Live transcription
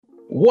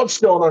What's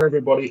going on,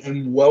 everybody,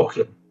 and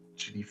welcome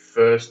to the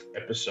first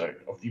episode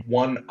of the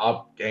One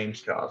Up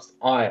Gamescast.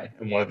 I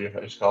am one of your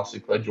hosts, Carl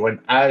Sinclair, joined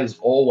as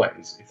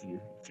always, if you're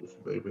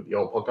familiar with the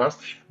old podcast,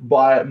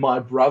 by my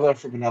brother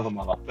from another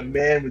mother, the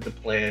man with the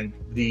plan,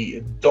 the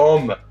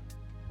Dom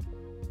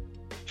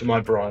to my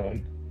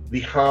Brian, the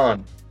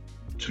Han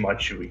to my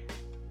Chewy,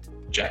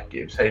 Jack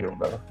Gibbs. How you doing,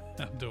 brother?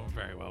 I'm doing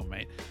very well,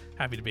 mate.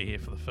 Happy to be here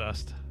for the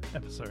first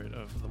episode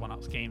of the One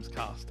Up's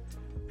Gamescast.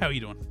 How are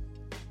you doing?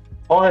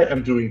 I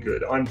am doing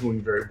good. I'm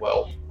doing very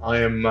well.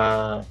 I'm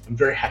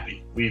very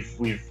happy. We've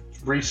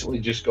recently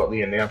just got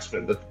the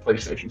announcement that the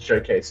PlayStation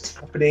Showcase is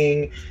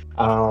happening. We've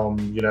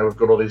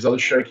got all these other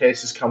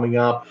showcases coming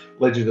up.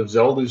 Legend of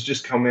Zelda's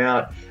just come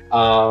out.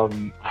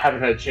 I haven't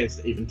had a chance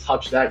to even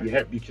touch that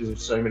yet because of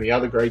so many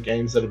other great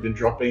games that have been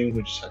dropping.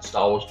 We just had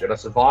Star Wars Jedi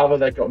Survivor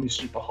that got me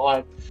super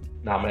hyped.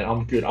 Nah, man,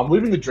 I'm good. I'm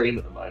living the dream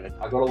at the moment.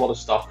 I got a lot of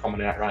stuff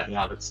coming out right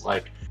now that's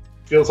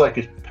feels like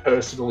it's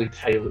personally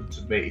tailored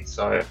to me.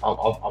 So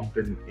I've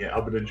been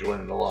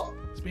enjoying it a lot.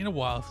 It's been a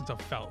while since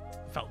I've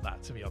felt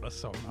that, to be honest.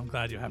 So I'm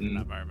glad you're having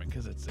that moment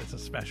because it's a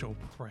special,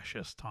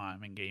 precious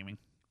time in gaming.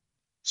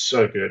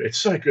 So good. It's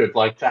so good.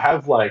 To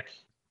have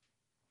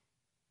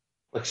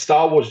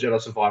Star Wars Jedi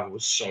Survivor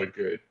was so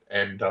good.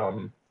 And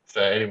for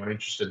anyone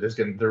interested,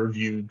 the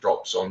review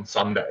drops on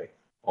Sunday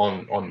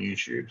on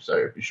YouTube.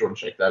 So be sure to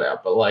check that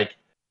out. But I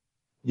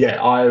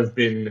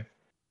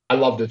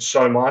loved it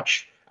so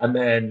much. And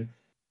then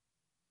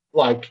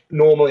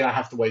normally I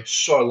have to wait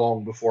so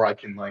long before I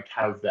can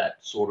have that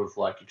sort of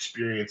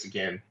experience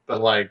again.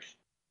 But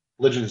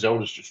Legend of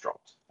Zelda's just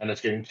dropped and it's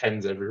getting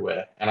tens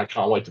everywhere and I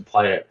can't wait to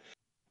play it.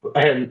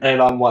 And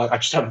I'm I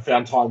just haven't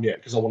found time yet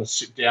because I want to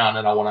sit down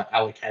and I want to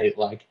allocate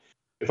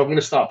if I'm going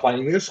to start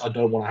playing this, I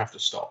don't want to have to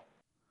stop.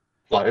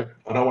 I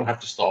don't want to have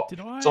to stop.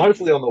 So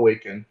hopefully on the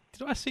weekend.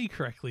 Did I see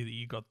correctly that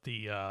you got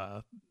the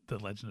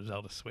Legend of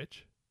Zelda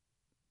Switch?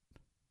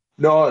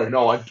 No,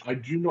 I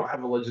do not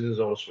have a Legend of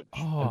Zelda Switch.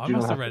 Oh, I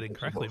must have read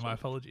incorrectly. My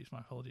apologies.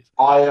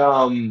 I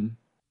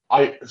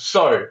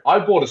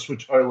bought a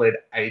Switch OLED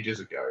ages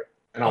ago,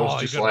 and I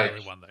was just you got an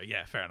early one though.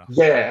 Yeah, fair enough.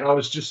 Yeah, and I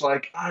was just I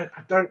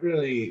don't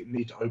really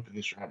need to open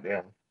this right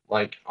now.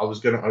 I was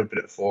gonna open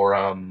it for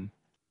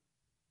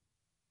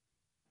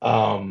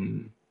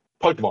Pokemon.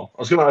 I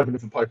was gonna open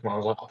it for Pokemon. I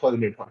was I'll play the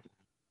new Pokemon.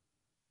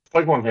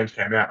 Pokemon games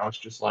came out, I was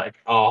just I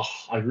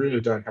really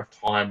don't have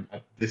time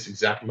at this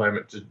exact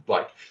moment to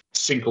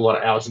sink a lot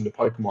of hours into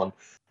Pokemon.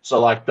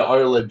 So the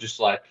OLED just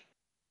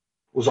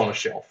was on a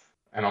shelf,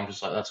 and I'm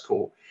just that's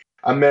cool.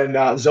 And then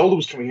Zelda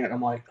was coming out,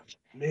 and I'm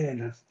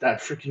man,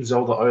 that freaking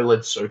Zelda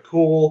OLED's so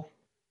cool.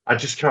 I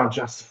just can't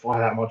justify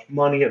that much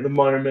money at the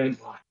moment.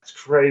 It's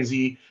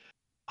crazy.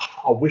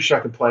 I wish I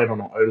could play it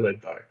on an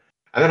OLED though.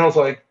 And then I was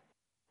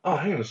oh,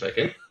 hang on a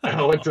second. And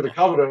I went to the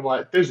cupboard and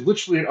I'm there's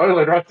literally an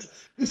OLED right there.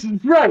 This is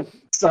great.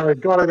 So I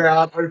got it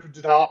out, opened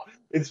it up.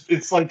 It's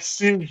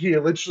sitting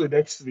here literally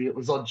next to me. It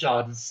was on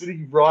charge. It's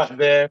sitting right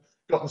there.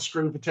 Got the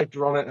screen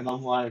protector on it. And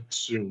I'm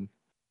soon.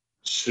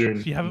 So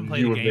you haven't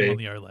played a game on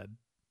the OLED?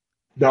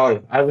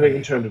 No, I haven't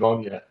even turned it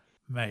on yet.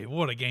 Mate,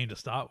 what a game to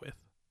start with.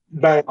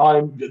 Mate,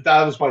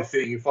 that was my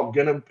thing. If I'm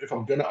gonna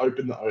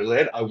open the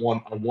OLED, I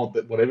want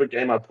that whatever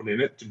game I put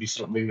in it to be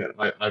something that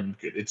I'm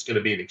good. It's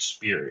gonna be an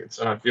experience,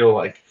 and I feel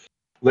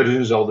Legend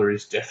of Zelda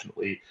is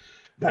definitely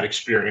that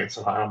experience,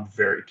 and I'm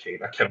very keen.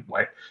 I can't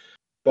wait.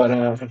 But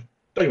don't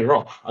get me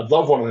wrong, I'd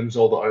love one of them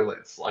Zelda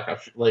OLEDs. I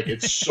feel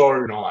it's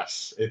so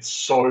nice. It's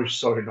so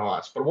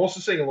nice. But I'm also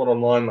seeing a lot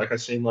online. I've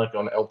seen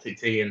on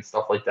LTT and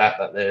stuff like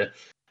that their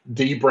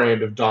D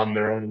brand have done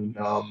their own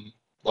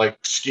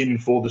skin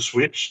for the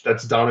Switch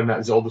that's done in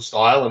that Zelda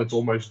style, and it's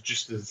almost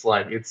just as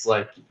it's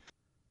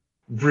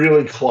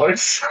really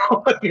close.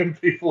 And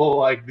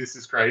people are this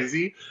is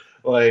crazy.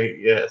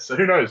 So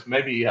who knows?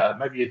 Maybe a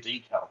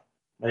decal.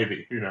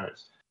 Maybe, who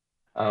knows?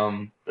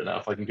 But no,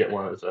 if I can get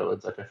one of those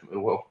OLEDs, I definitely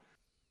will.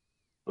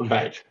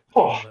 Mate,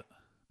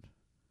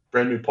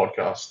 brand new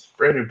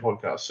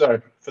podcast.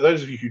 So for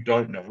those of you who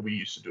don't know, we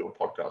used to do a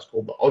podcast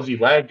called the Aussie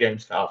Lag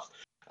Gamescast,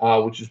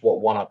 which is what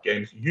One Up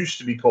Games used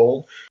to be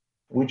called,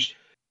 which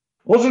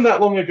wasn't that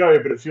long ago,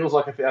 but it feels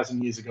like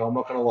 1,000 years ago. I'm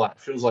not going to lie. It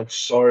feels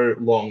so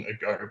long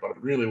ago, but it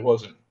really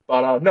wasn't.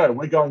 But no,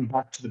 we're going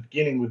back to the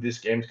beginning with this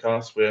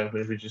Gamescast where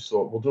we just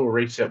thought we'll do a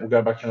reset. We'll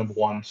go back to number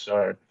 1.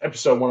 So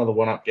episode 1 of the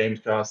One Up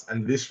Gamescast.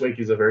 And this week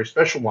is a very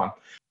special one.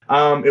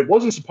 It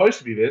wasn't supposed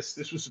to be this.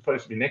 This was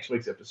supposed to be next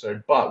week's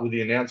episode. But with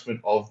the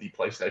announcement of the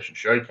PlayStation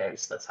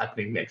Showcase that's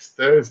happening next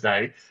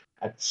Thursday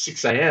at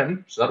 6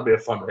 a.m., so that'll be a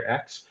fun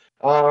react.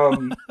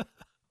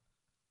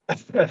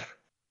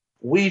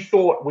 We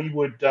thought we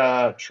would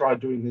try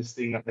doing this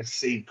thing that the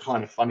Seed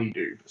Kind of Funny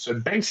do. So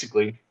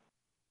basically,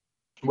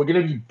 we're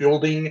going to be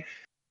building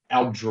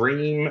our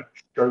dream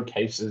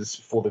showcases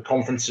for the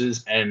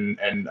conferences and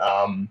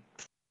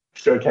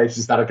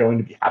showcases that are going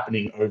to be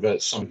happening over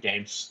some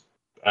games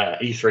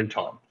E3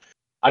 time.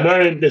 I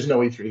know there's no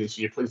E3 this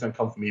year. Please don't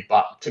come for me.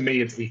 But to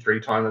me, it's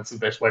E3 time. That's the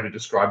best way to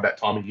describe that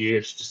time of year.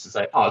 It's just to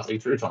say, it's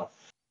E3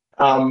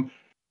 time.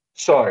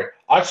 So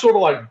I sort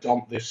of like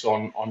dumped this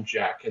on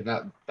Jack,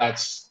 and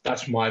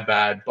that's my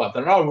bad. But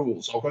there are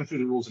rules. I'll go through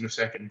the rules in a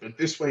second. But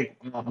this week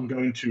I'm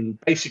going to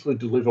basically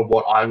deliver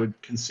what I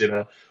would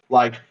consider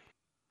like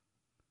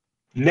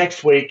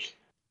next week.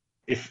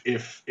 If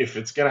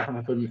it's gonna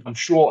happen, I'm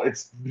sure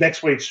it's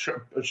next week's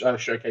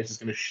showcase is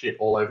gonna shit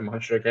all over my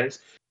showcase.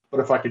 But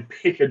if I could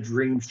pick a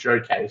dream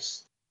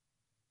showcase,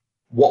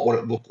 what would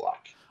it look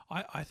like?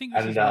 I think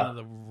this And is one of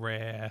the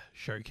rare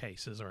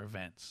showcases or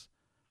events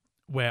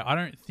where I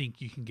don't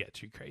think you can get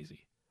too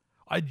crazy.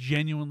 I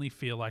genuinely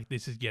feel like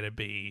this is going to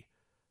be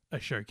a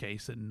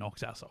showcase that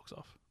knocks our socks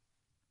off.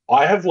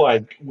 I have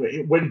like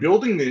when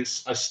building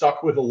this, I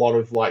stuck with a lot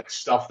of like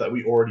stuff that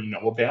we already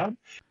know about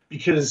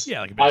because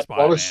Yeah, like a bit of I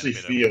Spider-Man, a honestly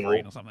bit of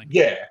Wolverine feel, or something.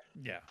 yeah,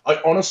 Yeah.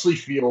 I honestly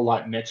feel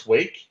like next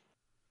week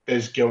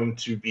there's going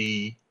to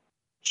be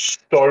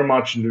so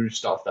much new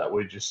stuff that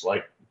we just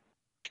like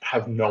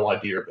have no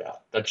idea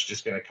about. That's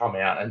just going to come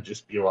out and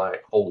just be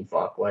like, holy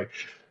fuck! Like,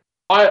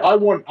 I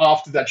want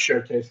after that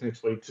showcase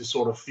next week to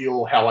sort of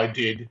feel how I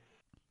did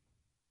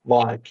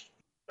like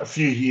a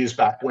few years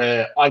back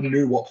where I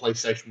knew what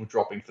PlayStation were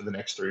dropping for the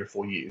next 3 or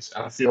 4 years.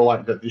 And I feel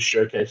like that this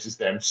showcase is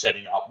them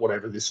setting up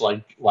whatever this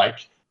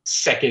like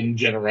second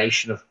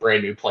generation of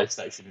brand new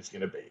PlayStation is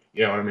going to be.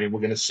 You know what I mean? We're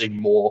going to see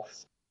more,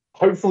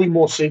 hopefully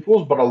more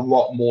sequels, but a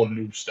lot more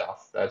new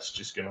stuff that's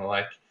just going to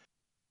like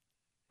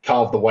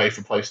carve the way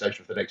for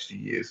PlayStation for the next few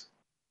years.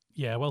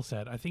 Yeah, well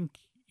said. I think,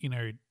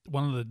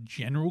 one of the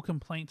general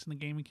complaints in the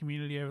gaming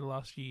community over the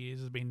last few years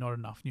has been not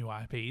enough new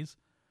IPs.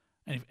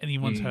 And if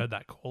anyone's heard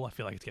that call, I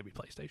feel like it's going to be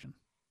PlayStation.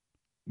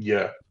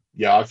 Yeah,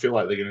 yeah, I feel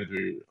like they're going to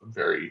do a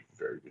very,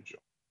 very good job.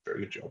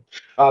 Very good job.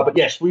 But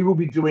yes, we will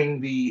be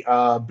doing the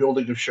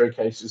building of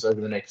showcases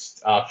over the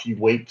next few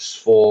weeks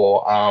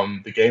for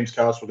the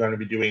Gamescast. We're going to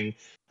be doing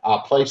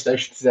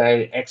PlayStation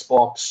today,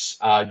 Xbox,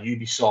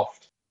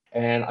 Ubisoft,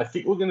 and I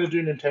think we're going to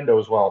do Nintendo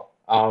as well.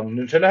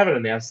 Nintendo haven't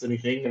announced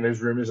anything, and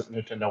there's rumors that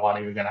Nintendo aren't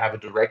even going to have a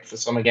direct for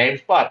summer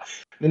games. But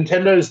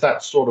Nintendo is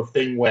that sort of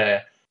thing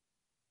where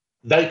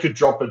they could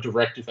drop a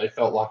direct if they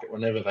felt like it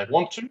whenever they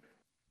want to,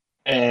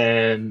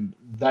 and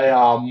they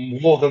are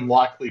more than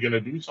likely going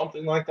to do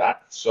something like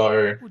that.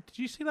 So, Well, did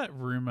you see that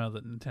rumor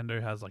that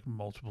Nintendo has like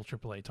multiple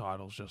AAA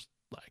titles just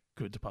like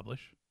good to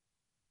publish?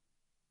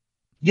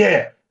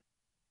 yeah,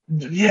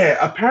 yeah,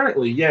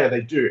 apparently, yeah,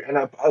 they do,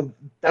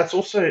 and that's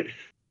also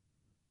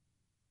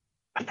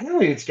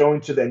apparently it's going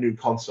to their new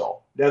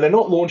console. Now they're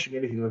not launching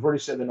anything. They've already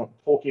said they're not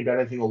talking about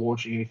anything or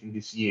launching anything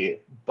this year.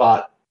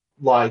 But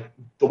like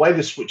the way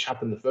the Switch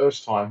happened the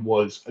first time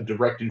was a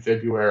direct in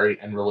February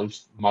and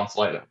released months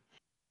later.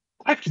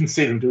 I can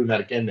see them doing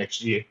that again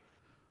next year.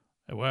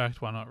 It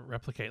worked. Why not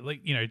replicate?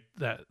 Like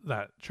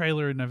that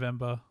trailer in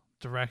November,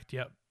 direct.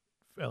 Yep,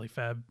 early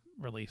Feb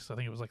release. I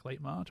think it was like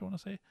late March. I want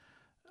to say.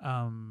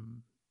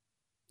 Um,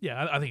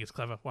 yeah, I think it's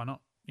clever. Why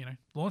not?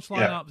 Launch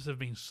Yeah, lineups have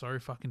been so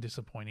fucking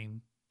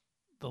disappointing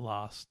the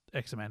last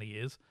X amount of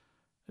years.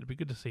 It'd be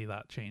good to see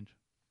that change.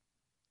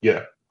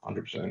 yeah,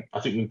 100%. I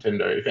think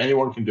Nintendo. If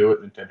anyone can do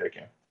it, Nintendo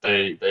can.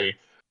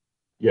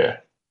 Yeah,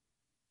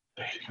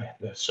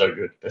 they're so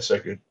good. They're so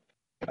good.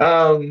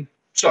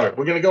 So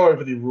we're going to go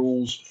over the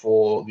rules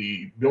for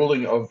the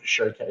building of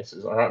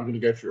showcases. All right, I'm going to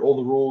go through all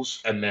the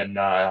rules, and then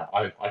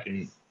I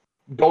can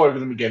go over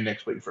them again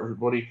next week for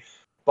everybody.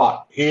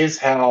 But here's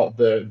how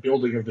the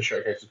building of the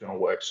showcase is going to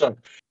work. So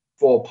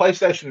for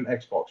PlayStation and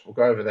Xbox, we'll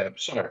go over them.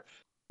 So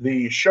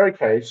the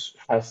showcase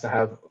has to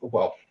have,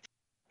 well,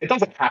 it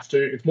doesn't have to.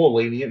 It's more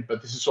lenient,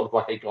 but this is sort of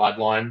like a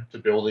guideline to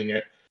building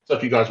it. So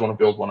if you guys want to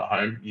build one at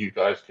home, you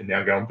guys can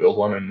now go and build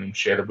one and then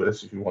share it with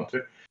us if you want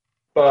to.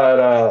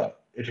 But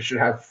it should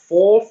have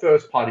 4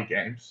 first-party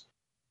games,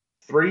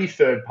 3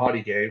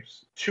 third-party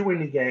games, 2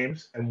 indie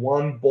games, and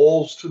 1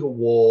 balls to the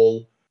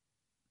wall,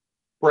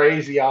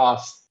 crazy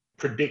ass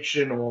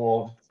prediction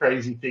or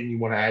crazy thing you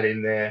want to add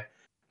in there.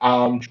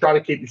 Try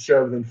to keep your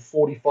show within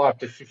 45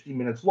 to 50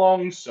 minutes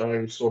long.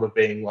 So, sort of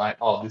being like,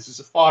 oh, this is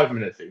a 5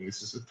 minute thing,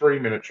 this is a 3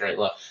 minute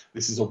trailer,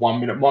 this is a 1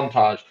 minute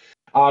montage.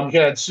 You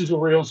can add sizzle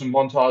reels and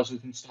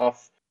montages and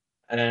stuff.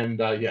 And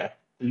yeah,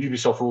 the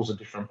Ubisoft rules are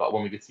different, but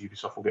when we get to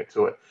Ubisoft, we'll get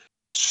to it.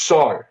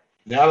 So,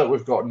 now that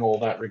we've gotten all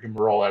that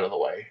rigmarole out of the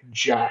way,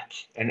 Jack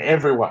and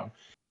everyone,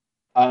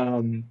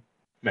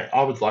 mate,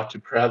 I would like to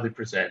proudly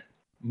present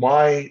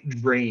my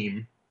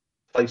dream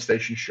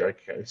PlayStation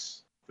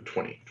showcase for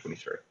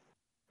 2023.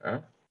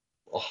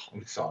 Oh,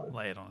 I'm excited.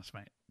 Lay it on us,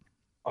 mate.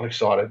 I'm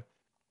excited.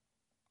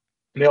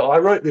 Now, I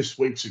wrote this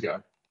weeks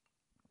ago,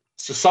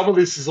 so some of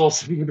this is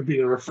also going to be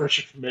a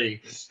refresher for me.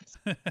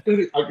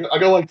 I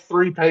got like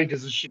 3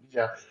 pages of shit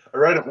here. I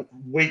wrote it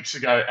weeks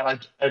ago,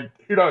 and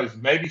who knows,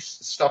 maybe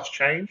stuff's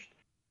changed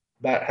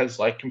that has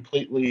like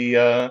completely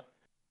that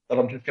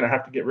I'm just going to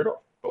have to get rid of,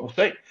 but we'll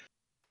see.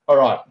 All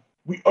right.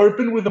 We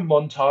open with a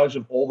montage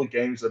of all the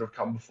games that have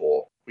come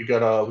before. We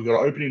got an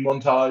opening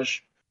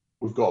montage.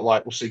 We've got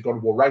like we'll see God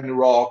of War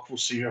Ragnarok. We'll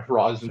see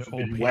Horizon So all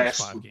Forbidden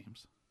West. PS5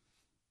 games.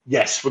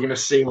 Yes, we're going to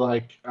see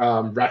like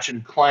Ratchet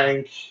and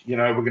Clank.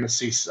 We're going to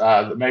see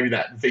maybe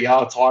that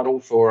VR title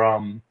for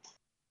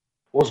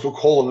what's it called,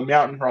 Call of the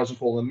Mountain, Horizon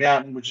Call of the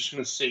Mountain. We're just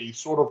going to see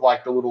sort of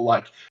like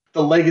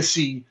the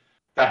legacy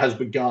that has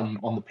begun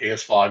on the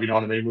PS5. You know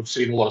what I mean? We've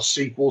seen a lot of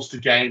sequels to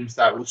games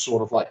that was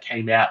sort of like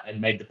came out and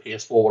made the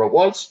PS4 what it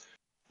was.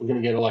 We're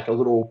going to get like a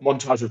little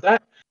montage of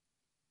that.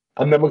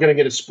 And then we're going to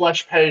get a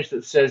splash page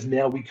that says,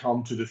 now we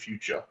come to the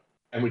future.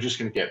 And we're just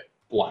going to get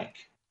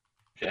blank.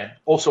 Okay.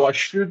 Also, I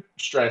should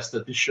stress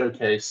that this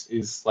showcase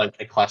is like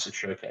a classic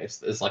showcase.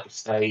 There's like a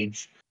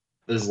stage.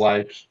 There's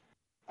like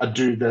a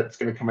dude that's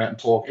going to come out and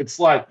talk. It's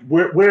like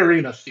we're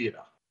in a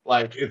theater.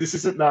 Like this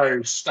isn't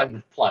no state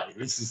of play.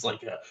 This is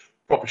like a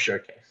proper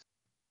showcase.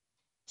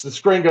 So the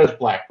screen goes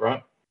black,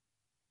 right?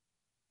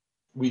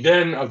 We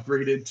then are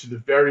greeted to the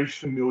very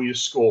familiar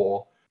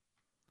score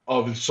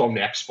of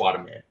Insomniac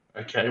Spider-Man.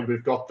 Okay,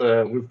 we've got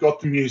the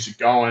music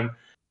going,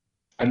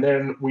 and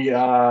then we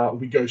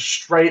go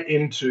straight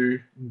into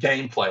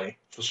gameplay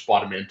for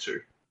Spider-Man 2.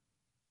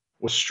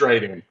 We're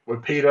straight in. We're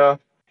Peter.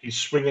 He's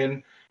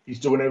swinging. He's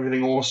doing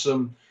everything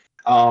awesome.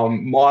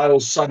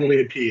 Miles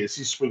suddenly appears.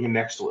 He's swinging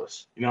next to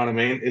us. You know what I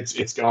mean?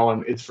 It's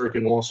going. It's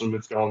freaking awesome.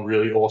 It's going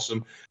really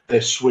awesome.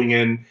 They're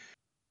swinging.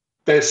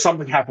 There's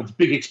something happens.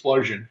 Big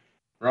explosion,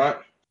 right?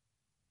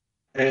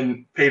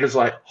 And Peter's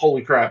like,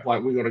 "Holy crap!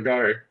 Like we gotta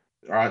go."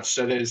 All right.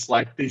 So there's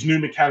like these new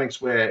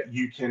mechanics where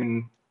you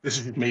can. This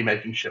is me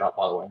making shit up,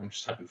 by the way. I'm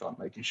just having fun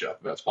making shit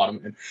up about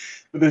Spider-Man.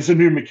 But there's a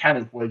new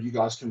mechanic where you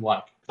guys can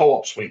like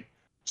co-op swing.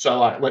 So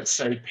like, let's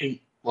say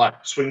Pete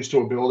like swings to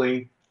a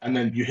building, and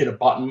then you hit a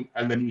button,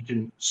 and then you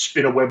can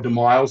spin a web to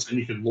Miles, and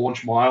you can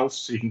launch Miles,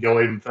 so you can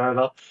go even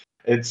further.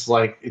 It's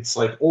like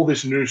all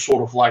this new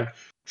sort of like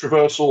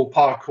traversal,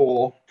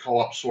 parkour,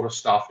 co-op sort of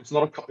stuff. It's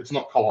not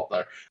co-op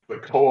though,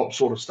 but co-op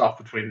sort of stuff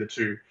between the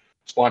two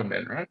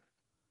Spider-Men, right?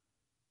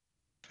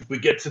 If we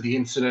get to the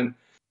incident,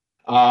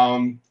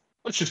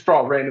 let's just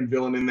throw a random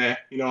villain in there.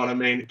 You know what I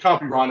mean? It can't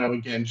be Rhino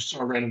again. Just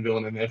throw a random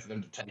villain in there for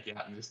them to take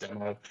out in this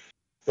demo.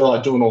 They're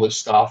like doing all this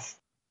stuff.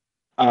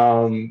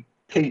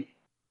 Pete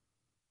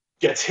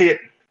gets hit,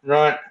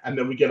 right? And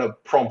then we get a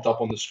prompt up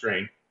on the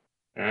screen.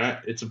 All right?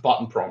 It's a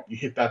button prompt. You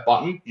hit that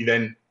button, you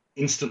then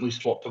instantly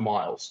swap to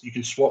Miles. You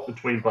can swap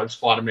between both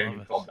Spider-Man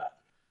and combat.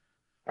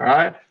 All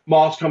right?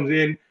 Miles comes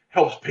in,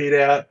 helps Pete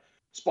out.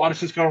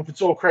 Spider-Sense going off.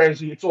 It's all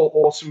crazy. It's all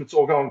awesome. It's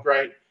all going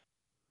great.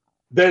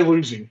 They're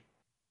losing.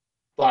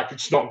 Like,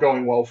 it's not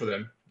going well for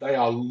them. They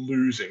are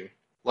losing.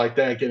 Like,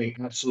 they're getting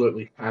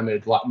absolutely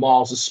hammered. Like,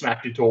 Miles is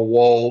smacked into a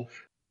wall.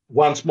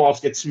 Once Miles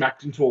gets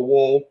smacked into a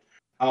wall,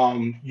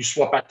 you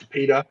swap back to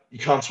Peter. You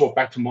can't swap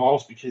back to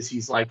Miles because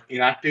he's like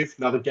inactive.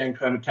 Another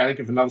gameplay mechanic.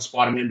 If another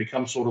Spider-Man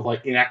becomes sort of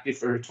like inactive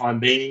for a time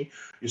being,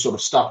 you're sort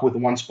of stuck with the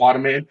one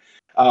Spider-Man.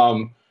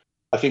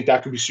 I think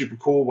that could be super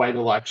cool way to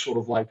like sort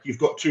of like you've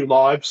got two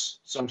lives,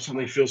 so if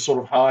something feels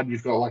sort of hard,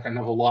 you've got like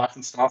another life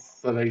and stuff.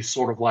 So they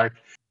sort of like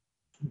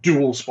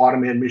dual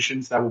Spider-Man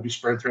missions that will be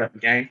spread throughout the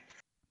game.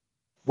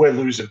 We're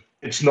losing.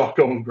 It's not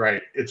going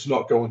great. It's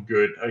not going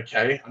good.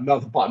 Okay,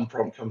 another button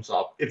prompt comes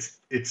up. It's.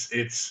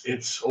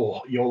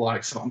 Oh, you're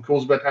like something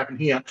cool's about to happen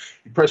here.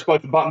 You press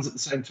both the buttons at the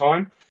same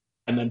time,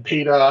 and then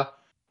Peter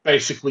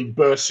basically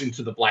bursts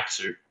into the black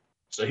suit.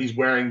 So he's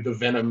wearing the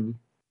Venom,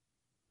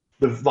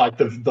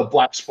 the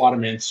black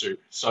Spider-Man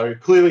suit. So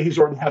clearly he's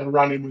already had a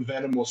run-in with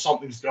Venom or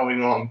something's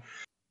going on.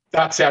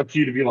 That's our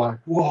cue to be like,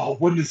 whoa,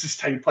 when does this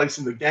take place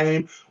in the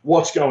game?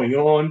 What's going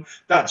on?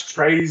 That's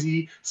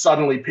crazy.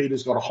 Suddenly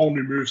Peter's got a whole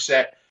new move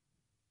set.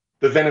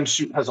 The Venom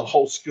suit has a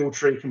whole skill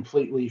tree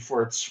completely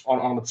for its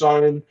on its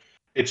own.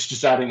 It's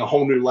just adding a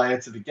whole new layer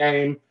to the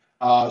game.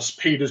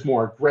 Peter's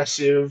more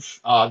aggressive.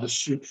 The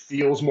suit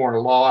feels more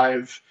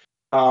alive.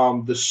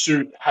 The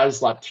suit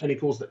has like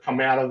tentacles that come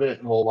out of it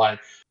and will like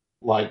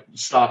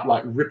start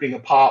like ripping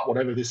apart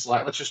whatever this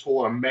like. Let's just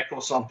call it a mech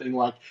or something.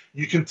 Like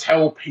you can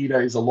tell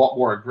Peter is a lot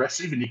more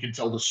aggressive, and you can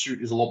tell the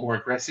suit is a lot more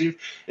aggressive.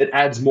 It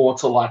adds more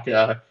to like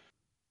a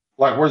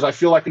whereas I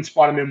feel like in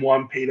Spider-Man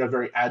 1, Peter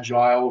very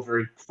agile,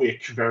 very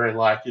quick, very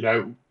like,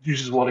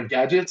 uses a lot of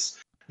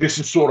gadgets. This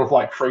is sort of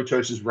like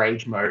Kratos'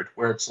 rage mode,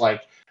 where it's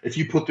like, if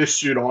you put this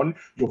suit on,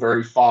 you're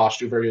very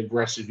fast, you're very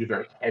aggressive, you're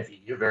very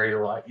heavy,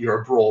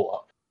 you're a brawler.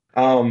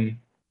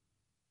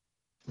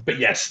 But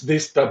yes,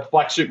 the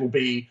black suit will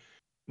be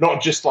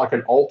not just like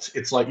an alt,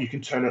 it's like you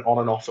can turn it on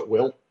and off at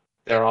will.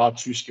 There are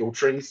two skill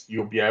trees.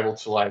 You'll be able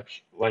to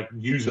like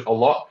use it a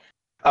lot.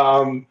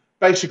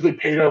 Basically,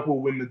 Peter will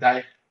win the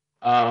day.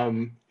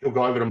 He'll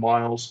go over to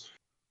Miles.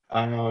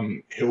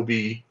 He'll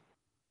be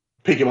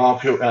pick him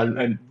up.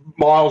 And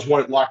Miles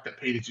won't like that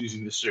Peter's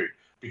using the suit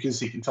because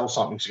he can tell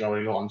something's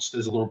going on. So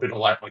there's a little bit of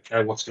like,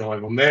 okay, what's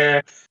going on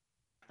there?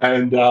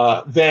 And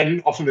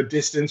then off in the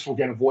distance, we'll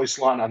get a voice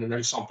line. I don't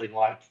know, something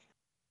like,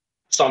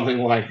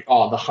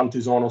 oh, the hunt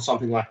is on or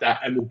something like that.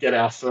 And we'll get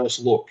our first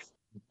look,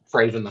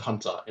 Craven the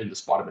Hunter in the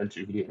Spider-Man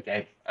 2 video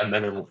game. And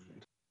then it'll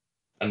end.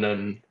 And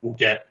then we'll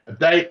get a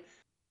date.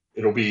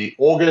 It'll be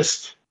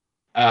August.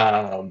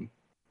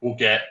 We'll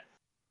get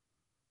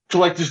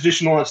collector's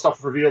edition, all that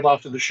stuff revealed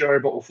after the show,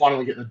 but we'll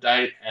finally get the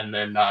date, and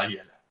then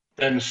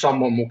then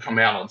someone will come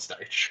out on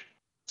stage.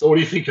 So what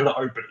do you think of the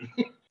opening?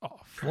 Oh,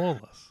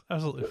 flawless.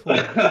 Absolutely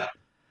flawless.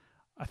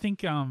 I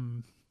think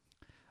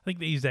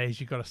these days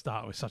you've got to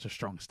start with such a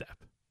strong step.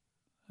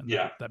 And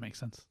that makes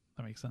sense.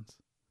 That makes sense.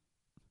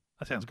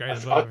 That sounds great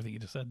as well, everything you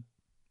just said.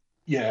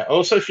 Yeah, I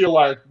also feel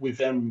like with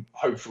them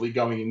hopefully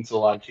going into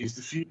like here's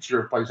the future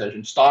of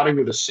PlayStation, starting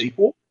with a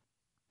sequel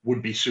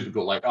would be super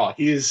cool. Like, oh,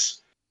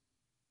 here's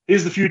the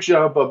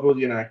future, but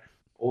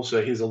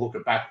also here's a look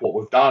at back what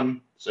we've done.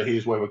 So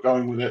here's where we're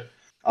going with it.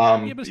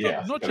 But it's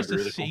not just a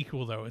really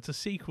sequel though. It's a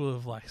sequel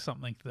of like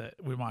something that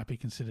we might be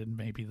considered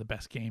maybe the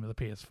best game of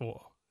the PS4.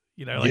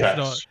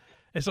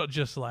 It's not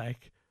just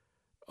like,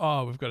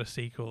 oh, we've got a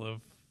sequel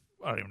of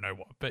I don't even know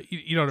what, but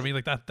you know what I mean.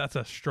 Like that's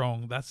a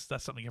strong. That's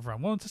something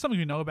everyone wants. It's something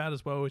we know about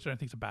as well, which I don't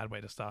think is a bad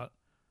way to start.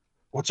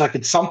 Well,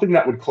 it's something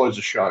that would close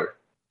a show.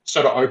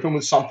 So to open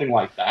with something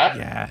like that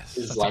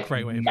is that's like a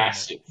great way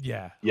massive. Of putting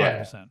it.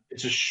 Yeah, 100%.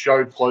 It's a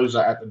show closer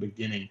at the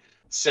beginning,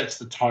 sets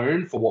the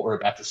tone for what we're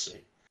about to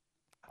see.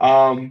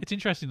 It's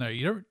interesting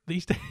though.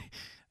 These days.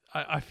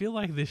 I feel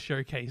like this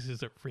showcase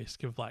is at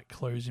risk of like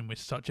closing with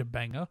such a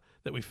banger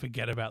that we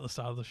forget about the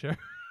start of the show.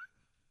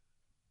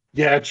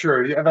 Yeah,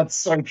 true. Yeah, that's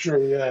so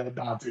true. Yeah,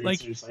 dude,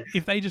 like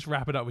if they just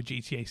wrap it up with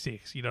GTA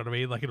 6, you know what I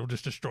mean? Like it'll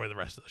just destroy the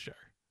rest of the show.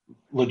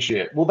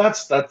 Legit. Well,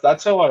 that's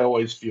how I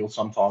always feel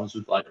sometimes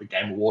with like the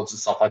Game Awards and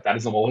stuff like that.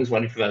 Is I'm always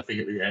waiting for that thing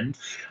at the end,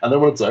 and then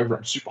when it's over,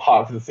 I'm super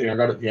hard for the thing I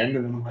got at the end,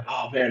 and then I'm like,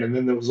 oh man! And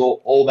then there was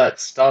all that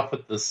stuff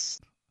at the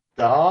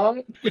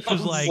start, which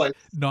was like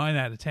 9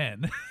 out of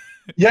 10.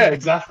 Yeah,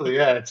 exactly.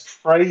 Yeah, it's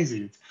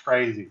crazy. It's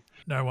crazy.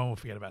 No one will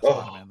forget about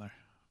Spider-Man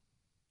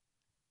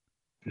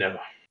though.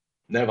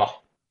 Never.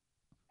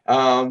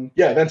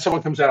 Yeah, then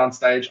someone comes out on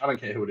stage. I don't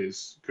care who it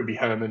is. Could be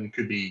Herman,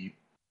 could be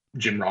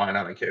Jim Ryan.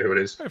 I don't care who it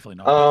is. Hopefully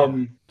not.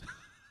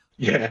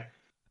 Yeah.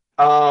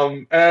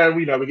 And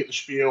we get the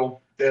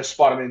spiel. There's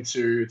Spider-Man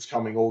 2. It's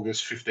coming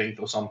August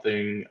 15th or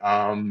something.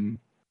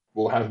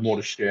 We'll have more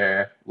to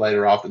share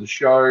later after the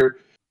show.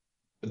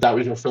 But that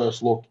was your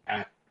first look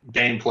at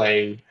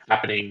gameplay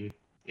happening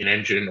in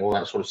engine, all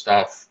that sort of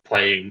stuff,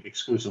 playing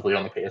exclusively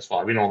on the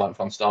PS5 and all that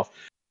fun stuff.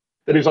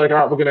 Then he's like, all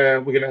right,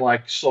 we're gonna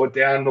like slow it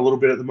down a little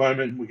bit at the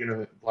moment.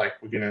 We're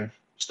gonna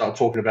start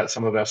talking about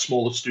some of our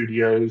smaller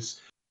studios,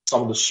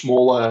 some of the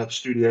smaller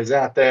studios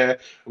out there.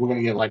 We're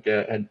gonna get like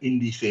an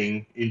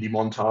indie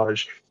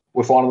montage.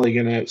 We're finally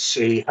gonna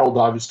see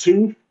Helldivers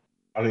 2.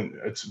 I think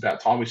it's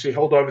about time we see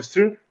Helldivers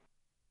 2.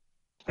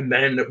 And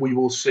then we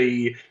will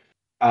see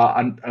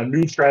a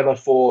new trailer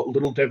for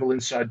Little Devil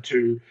Inside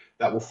 2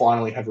 that will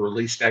finally have a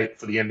release date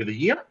for the end of the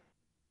year.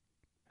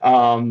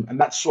 And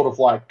that's sort of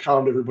like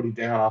calmed everybody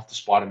down after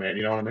Spider-Man,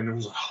 you know what I mean? It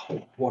was like,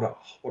 oh, what a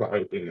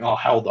opening. Oh,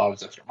 Helldivers,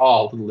 that's right.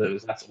 Oh, Little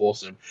Devils, that's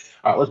awesome.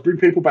 All right, let's bring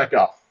people back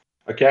up,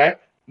 okay?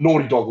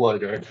 Naughty Dog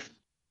logo.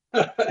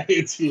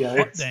 It's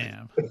here.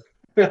 Damn.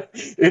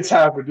 It's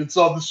happened. It's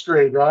on the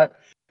screen, right?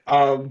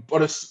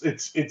 But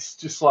it's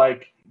just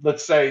like,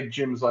 let's say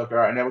Jim's like, all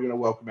right, now we're going to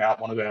welcome out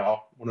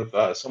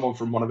someone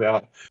from one of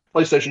our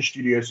PlayStation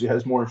studios who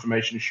has more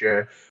information to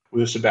share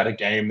with us about a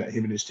game that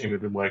him and his team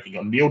have been working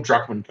on. Neil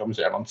Druckmann comes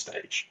out on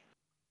stage.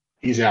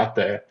 He's out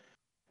there,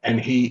 and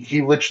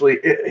he literally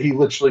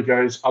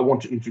goes, "I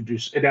want to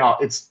introduce." Now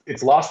it's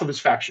Last of Us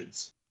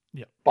Factions,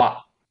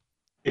 but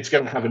it's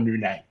going to have a new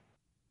name.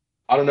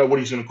 I don't know what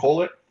he's going to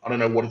call it. I don't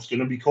know what it's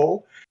going to be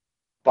called,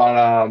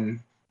 but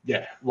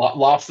yeah,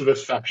 Last of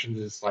Us Factions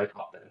is like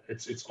up there.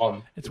 It's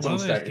on. It's one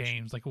of those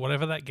games, like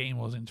whatever that game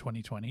was in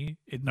 2020,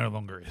 it no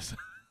longer is.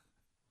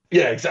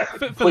 Yeah,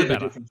 exactly. Completely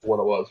different to what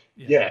it was.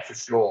 Yeah, for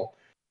sure.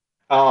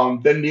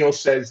 Then Neil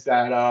says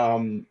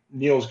that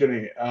Neil's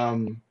going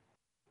to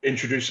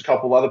introduce a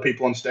couple other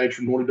people on stage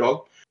from Naughty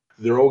Dog.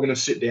 They're all going to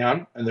sit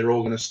down and they're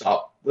all going to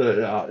start.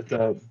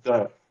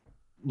 The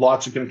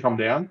lights are going to come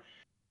down,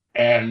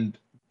 and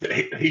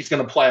he's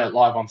going to play it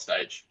live on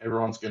stage.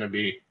 Everyone's going to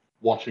be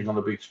watching on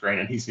the big screen,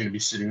 and he's going to be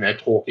sitting there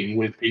talking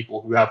with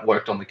people who have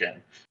worked on the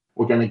game.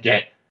 We're going to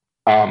get,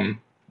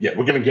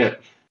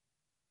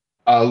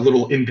 a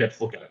little in-depth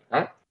look at it,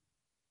 right?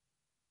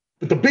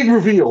 But the big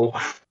reveal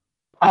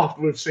after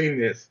we've seen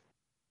this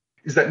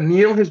is that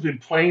Neil has been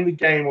playing the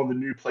game on the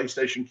new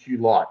PlayStation Q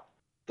Lite.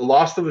 The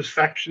Last of Us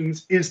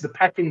Factions is the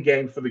pack-in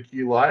game for the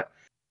Q Lite,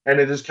 and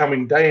it is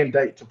coming day and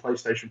date to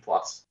PlayStation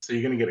Plus. So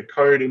you're going to get a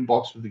code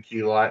inbox with the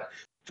Q Lite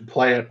to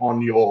play it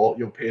on your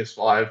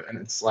PS5, and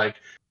it's like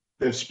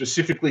they've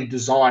specifically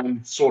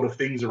designed sort of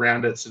things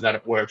around it so that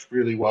it works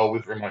really well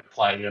with remote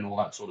play and all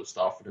that sort of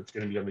stuff, and it's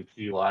going to be on the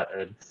Q Lite.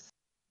 And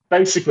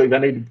basically,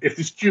 if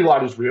this Q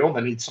Lite is real,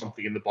 they need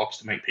something in the box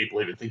to make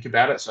people even think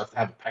about it. So if they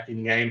have a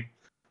packing game,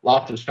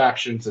 Last of Us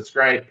Factions, that's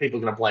great. People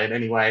are going to play it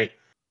anyway.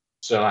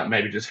 So like,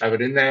 maybe just have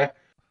it in there.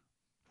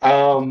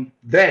 Last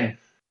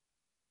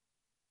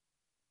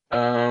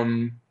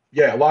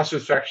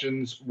of Us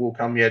Factions will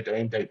come day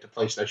and date to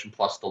PlayStation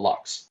Plus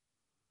Deluxe.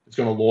 It's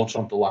going to launch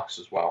on Deluxe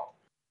as well.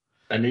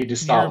 They need to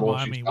start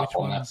launching stuff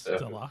on that stuff.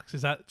 Deluxe?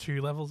 Is that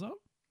 2 levels up?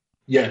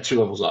 Yeah, 2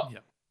 levels up. Yeah.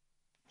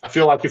 I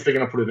feel like if they're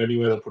going to put it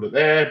anywhere, they'll put it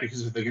there,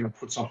 because if they're going to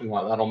put something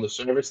like that on the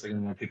service, they're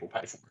going to make people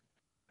pay for it.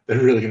 They're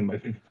really going to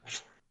make people pay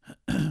for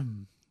it.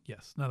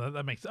 Yes. No,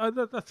 that makes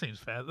that seems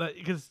fair.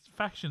 Because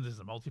Factions is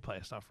the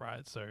multiplayer stuff,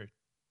 right? So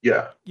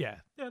Yeah. Yeah,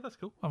 that's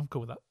cool. I'm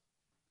cool with that.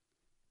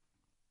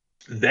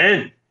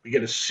 Then we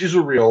get a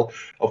sizzle reel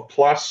of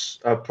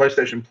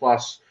PlayStation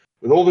Plus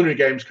with all the new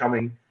games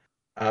coming.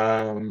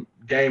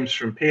 Games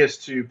from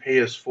PS2,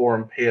 PS4,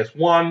 and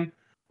PS1.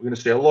 We're going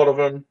to see a lot of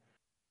them.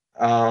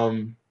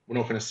 We're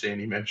not going to see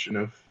any mention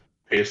of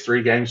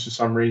PS3 games for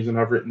some reason.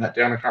 I've written that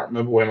down. I can't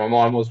remember where my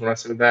mind was when I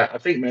said that. I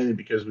think mainly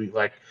because we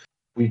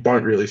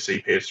don't really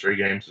see PS3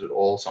 games at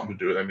all, something to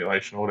do with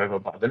emulation or whatever,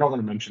 but they're not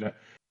going to mention it.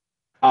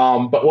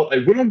 But what they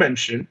will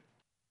mention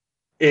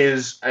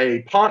is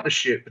a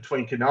partnership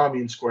between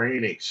Konami and Square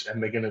Enix,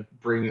 and they're going to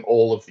bring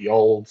all of the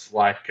old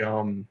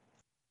Final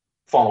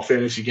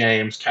Fantasy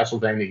games,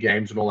 Castlevania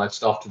games, and all that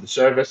stuff to the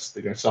service.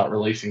 They're going to start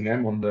releasing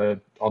them on the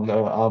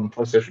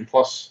PlayStation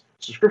Plus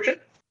subscription.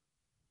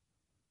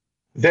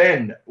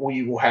 Then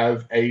we will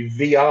have a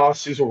VR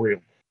sizzle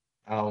reel.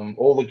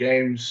 All the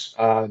games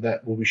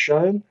that will be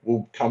shown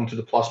will come to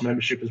the Plus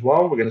membership as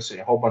well. We're going to see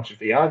a whole bunch of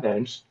VR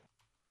games.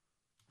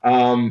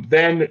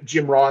 Then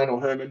Jim Ryan or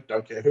Herman,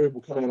 don't care who,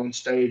 will come on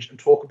stage and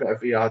talk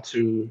about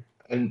VR2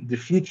 and the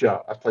future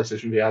of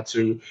PlayStation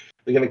VR2.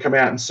 They're going to come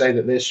out and say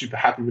that they're super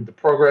happy with the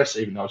progress,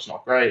 even though it's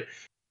not great.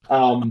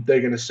 They're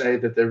going to say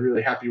that they're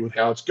really happy with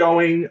how it's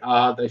going.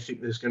 They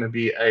think there's going to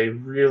be a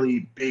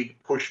really big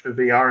push for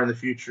VR in the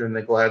future, and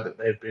they're glad that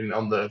they've been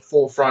on the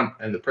forefront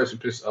and the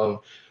precipice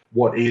of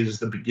what is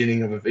the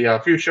beginning of a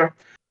VR future.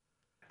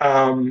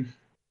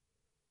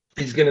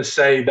 He's going to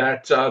say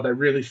that they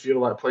really feel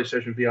like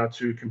PlayStation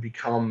VR2 can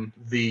become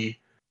the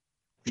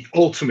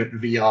ultimate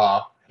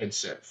VR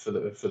headset for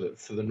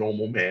the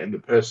normal man, the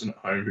person at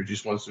home who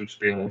just wants to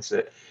experience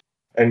it.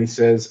 And he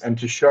says, and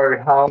to show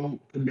how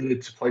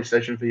committed to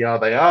PlayStation VR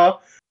they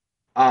are,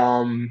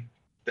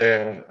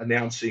 they're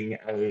announcing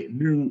a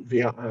new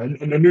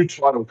VR, a new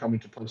title coming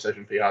to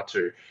PlayStation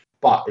VR2,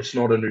 but it's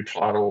not a new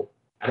title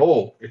at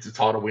all. It's a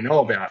title we know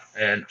about,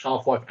 and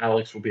Half-Life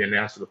Alyx will be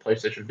announced at the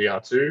PlayStation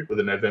VR2 with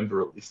a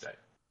November release date.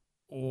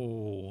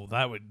 Oh,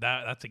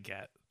 that's a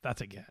get.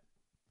 That's a get.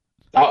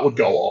 That would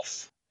go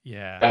off.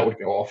 Yeah. That would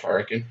go off, I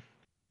reckon.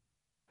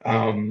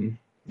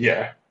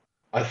 Yeah.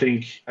 I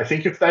think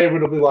if they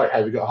would have been like,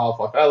 hey, we got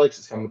Half-Life Alyx,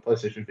 it's coming to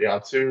PlayStation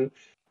VR2,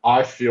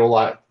 I feel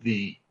like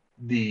the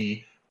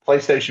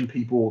PlayStation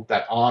people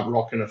that aren't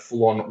rocking a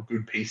full-on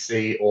good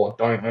PC or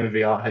don't own a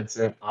VR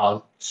headset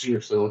are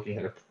seriously looking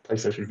at a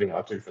PlayStation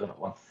VR2 for that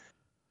one.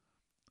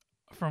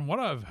 From what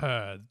I've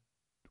heard,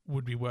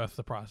 would be worth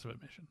the price of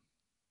admission.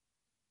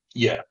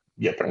 Yeah,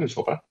 pretty much.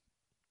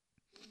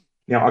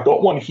 Now I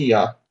got one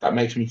here that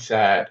makes me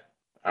sad.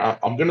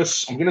 I'm gonna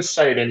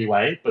say it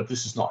anyway, but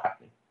this is not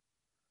happening.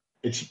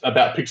 It's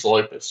about Pixel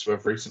Opus, who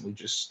have recently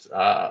just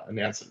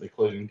announced that they're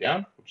closing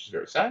down, which is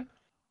very sad.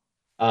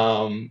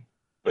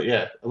 But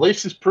yeah, at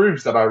least this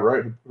proves that I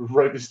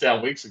wrote this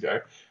down weeks ago.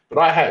 But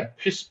I had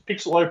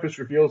Pixel Opus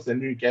reveals their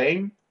new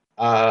game,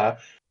 the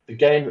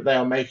game that they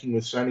are making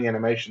with Sony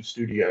Animation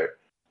Studio.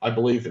 I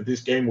believe that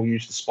this game will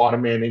use the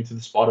Spider-Man into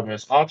the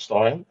Spider-Verse art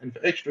style, and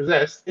for extra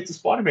zest, it's a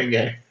Spider-Man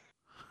game.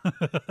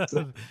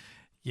 So,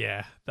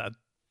 yeah,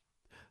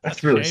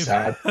 that's really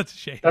sad. That's a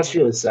shame. That's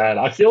really sad.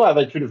 I feel like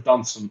they could have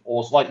done some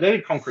awesome, like they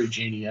did Concrete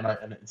Genie, and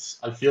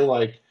I feel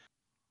like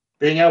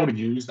being able to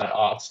use that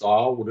art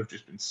style would have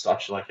just been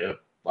such like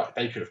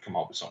they could have come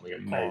up with something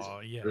amazing. Oh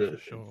yeah, really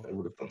for sure. They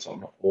would have done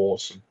something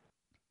awesome.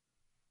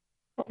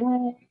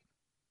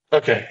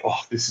 Okay. Oh,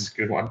 this is a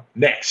good one.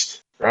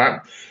 Next,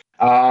 right?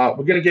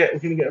 We're gonna get a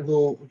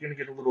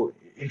little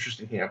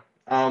interesting here.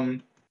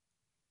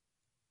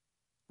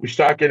 We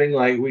start getting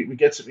we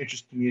get some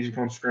interesting music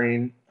on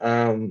screen.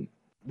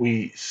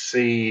 We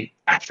see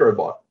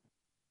Astrobot,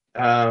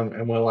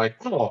 and we're like,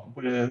 oh,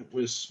 we're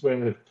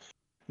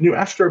new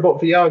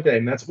Astrobot VR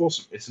game. That's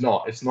awesome. It's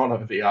not. It's not a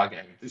VR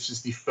game. This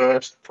is the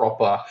first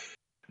proper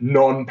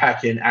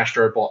non-pack-in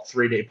Astrobot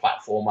 3D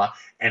platformer,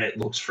 and it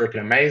looks freaking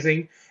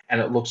amazing. And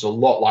it looks a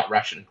lot like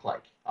Ratchet and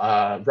Clank.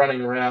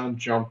 Running around,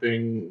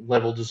 jumping,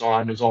 level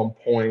design is on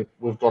point.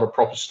 We've got a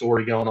proper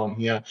story going on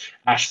here.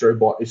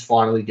 Astrobot is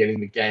finally getting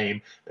the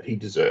game that he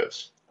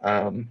deserves,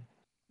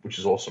 which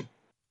is awesome.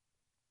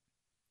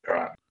 All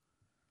right.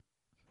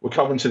 We're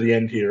coming to the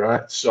end here,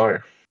 right? So,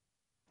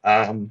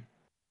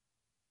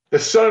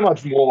 there's so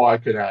much more I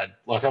could add.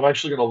 Like, I've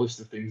actually got a list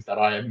of things that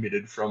I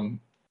omitted from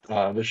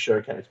the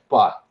showcase,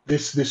 but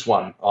this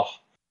one,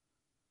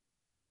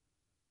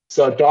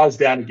 so it dies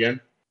down again.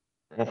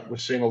 We're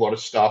seeing a lot of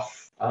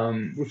stuff.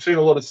 We've seen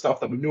a lot of stuff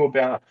that we knew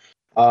about,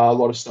 a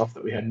lot of stuff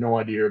that we had no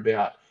idea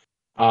about.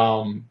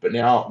 But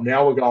now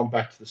we're going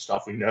back to the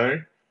stuff we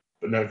know,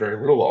 but know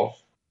very little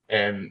of,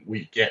 and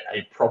we get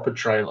a proper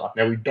trailer.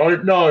 Now we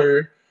don't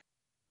know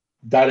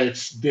that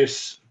it's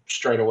this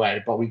straight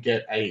away, but we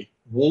get a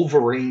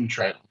Wolverine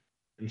trailer,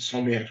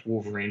 Insomniac's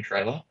Wolverine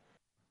trailer.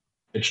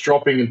 It's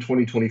dropping in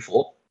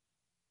 2024.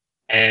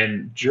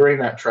 And during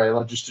that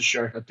trailer, just to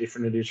show how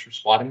different it is from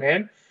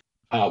Spider-Man,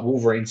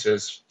 Wolverine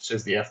says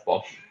the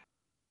F-bomb.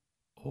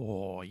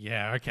 Oh,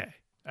 yeah, okay.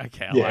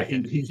 Okay, I Yeah, like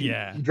it.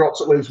 He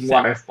drops at least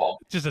one F-bomb.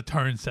 Just a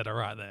tone setter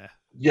right there.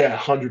 Yeah,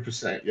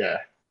 100%, yeah.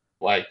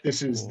 Like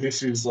this is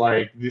different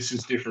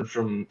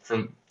from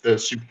the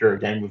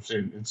superhero game we've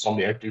seen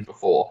Insomniac do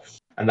before,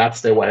 and that's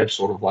their way of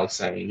sort of like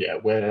saying, yeah,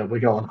 we're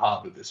going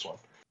hard with this one.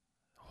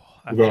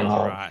 That We're going feels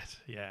hard. right.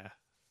 Yeah.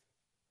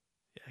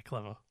 Yeah,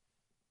 clever.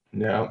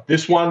 Now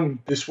this one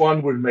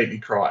would make me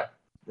cry.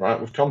 Right,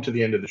 we've come to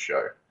the end of the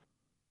show.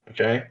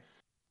 Okay,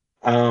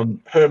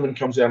 Herman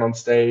comes out on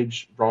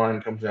stage,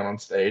 Ryan comes out on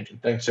stage,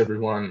 and thanks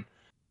everyone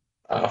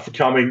for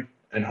coming,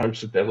 and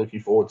hopes that they're looking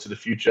forward to the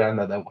future and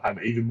that they'll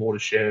have even more to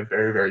share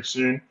very, very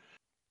soon.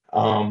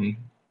 Um,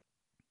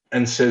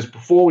 and says,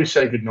 before we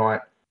say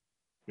goodnight,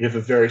 we have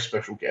a very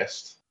special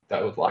guest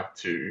that would like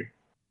to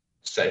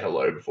say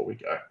hello before we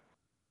go.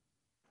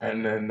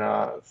 And then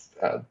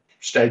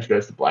stage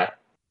goes to black.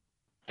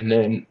 And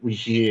then we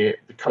hear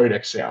the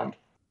codec sound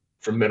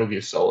from Metal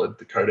Gear Solid,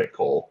 the codec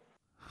call.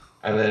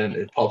 And then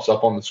it pops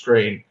up on the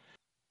screen.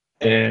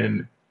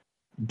 And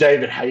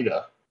David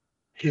Hayter,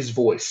 his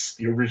voice,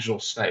 the original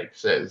Snake,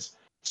 says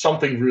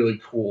something really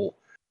cool,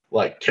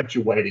 like "kept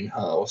you waiting,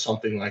 huh?" or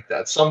something like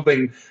that.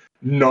 Something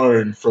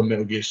known from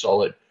Metal Gear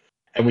Solid,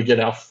 and we get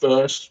our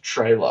first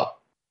trailer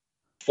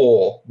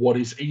for what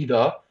is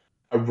either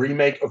a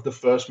remake of the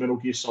first Metal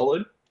Gear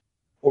Solid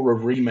or a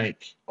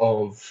remake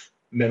of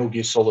Metal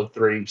Gear Solid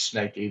 3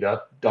 Snake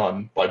Eater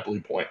done by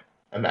Bluepoint,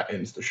 and that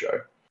ends the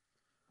show.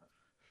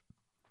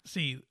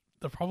 See,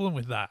 the problem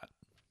with that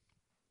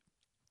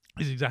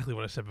is exactly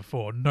what I said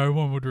before. No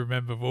one would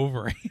remember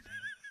Wolverine.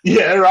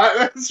 Yeah, right.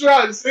 That's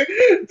right. See,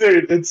 dude,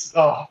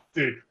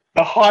 dude,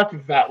 the hype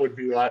of that would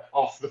be like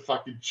off the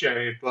fucking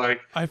chain. Like,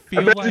 I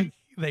feel like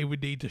they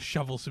would need to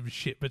shovel some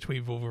shit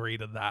between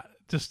Wolverine and that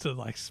just to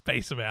like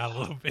space them out a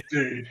little bit.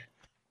 Dude,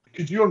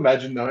 could you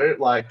imagine though?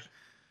 Like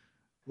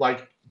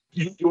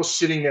you're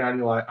sitting there and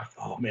you're like,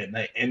 oh man,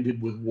 they ended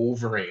with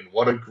Wolverine.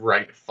 What a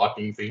great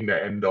fucking thing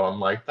to end on.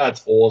 Like,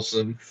 that's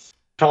awesome.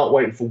 Can't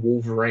wait for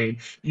Wolverine.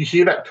 You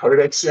hear that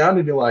codec sound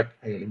and you're like,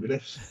 hang on a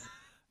minute.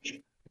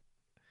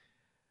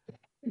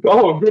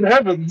 Oh, good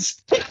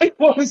heavens.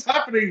 What is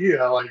happening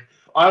here? Like,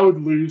 I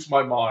would lose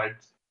my mind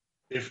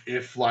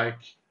if like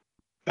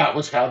that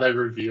was how they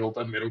revealed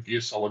a Metal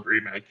Gear Solid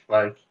remake.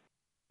 Like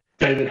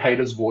David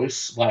Hayter's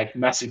voice, like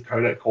massive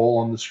codec call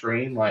on the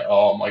screen, like,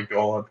 oh my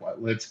god, like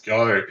let's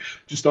go.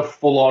 Just a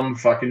full on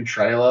fucking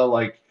trailer,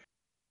 like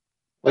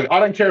I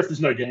don't care if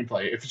there's no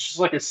gameplay. If it's just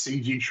like a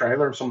CG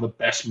trailer of some of the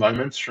best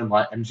moments from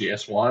like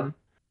MGS1,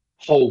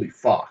 holy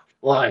fuck.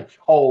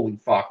 Holy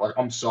fuck. Like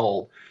I'm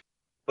sold.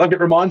 Like it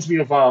reminds me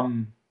of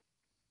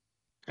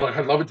like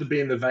I'd love it to be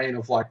in the vein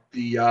of like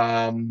the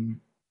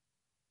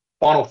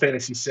Final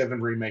Fantasy VII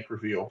remake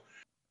reveal,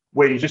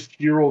 where you just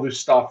hear all this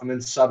stuff and then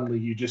suddenly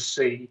you just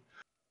see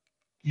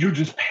you're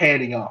just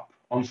panning up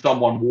on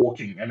someone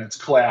walking and it's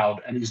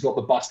Cloud and he's got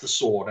the Buster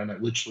Sword and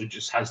it literally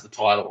just has the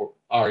title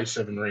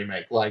RE7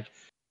 remake. Like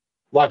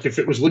if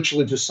it was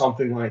literally just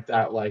something like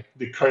that, like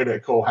the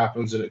codec call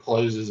happens and it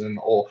closes and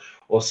or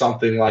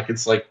something like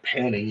it's like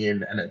panning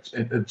in and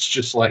it's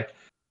just like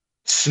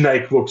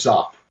Snake looks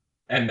up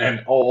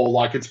and or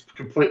like it's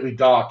completely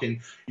dark and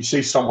you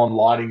see someone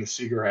lighting a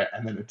cigarette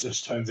and then it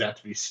just turns out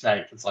to be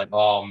Snake. It's like,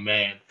 oh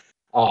man,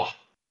 oh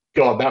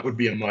god, that would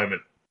be a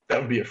moment. That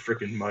would be a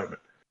freaking moment.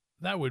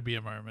 That would be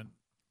a moment.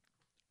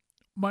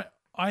 What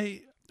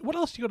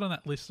else you got on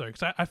that list though?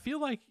 Because I feel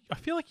like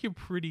you're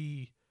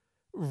pretty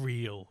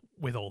real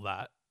with all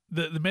that.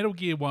 The Metal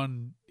Gear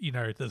one, you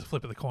know, there's a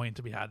flip of the coin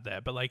to be had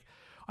there, but like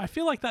I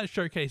feel like that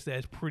showcase there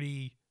is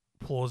pretty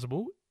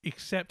plausible.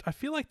 Except I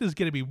feel like there's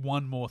going to be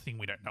one more thing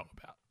we don't know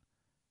about.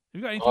 Have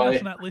you got anything else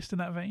on that list in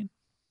that vein?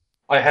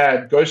 I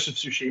had Ghost of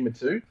Tsushima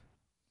 2.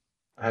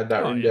 I had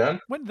that written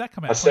down. When did that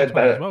come out? I said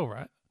that as well,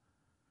 right?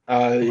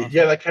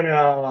 Yeah, that came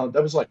out.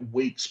 That was like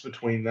weeks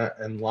between that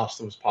and Last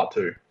of Us Part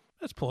 2.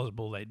 That's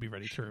plausible. They'd be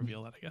ready to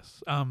reveal that, I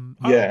guess.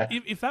 Yeah.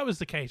 If that was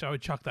the case, I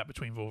would chuck that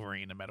between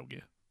Wolverine and Metal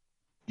Gear.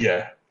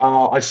 Yeah.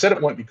 I said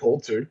it won't be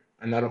called 2,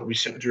 and that it will be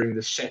set during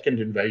the second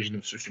invasion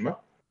of Tsushima.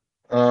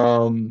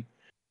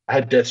 I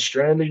had Death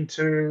Stranding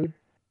 2.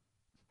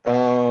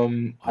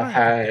 I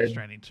had Death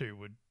Stranding 2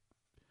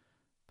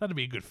 that'd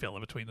be a good filler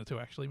between the two,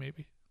 actually,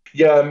 maybe.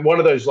 Yeah, and one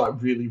of those like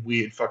really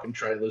weird fucking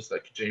trailers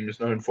that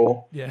Kojima's known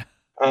for. Yeah.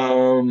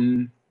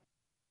 I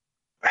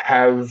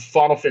have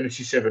Final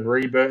Fantasy VII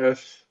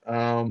Rebirth.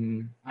 I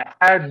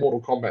had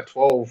Mortal Kombat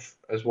 12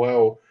 as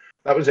well.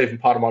 That was even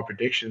part of my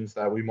predictions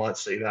that we might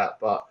see that,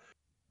 but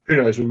who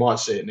knows? We might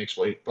see it next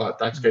week, but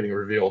that's getting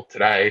revealed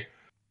today.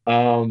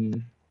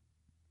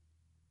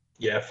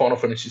 Yeah, Final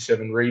Fantasy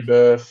VII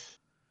Rebirth.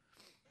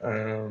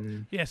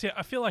 Yeah, see,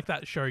 I feel like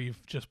that show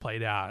you've just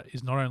played out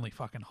is not only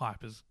fucking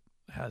hype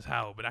as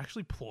hell, but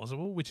actually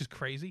plausible, which is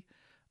crazy.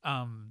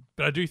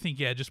 But I do think,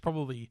 yeah, just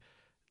probably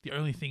the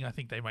only thing I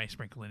think they may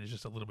sprinkle in is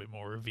just a little bit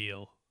more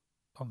reveal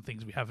on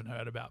things we haven't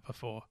heard about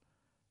before.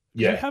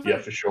 Yeah,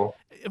 for sure.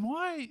 Am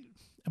I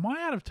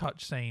out of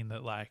touch saying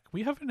that like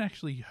we haven't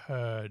actually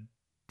heard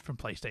from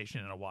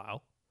PlayStation in a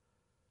while?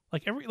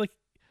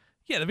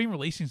 Yeah, they've been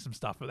releasing some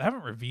stuff, but they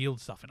haven't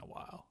revealed stuff in a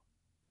while.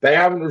 They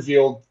haven't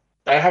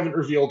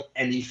revealed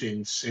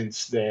anything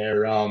since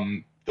their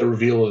the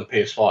reveal of the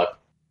PS5.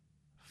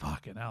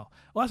 Fucking hell.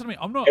 Well, that's what I mean.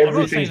 I'm not saying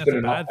Everything's that's been a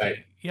an bad update.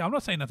 thing. Yeah, I'm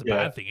not saying that's a Yeah.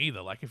 bad thing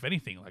either. Like, if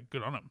anything, like,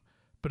 good on them.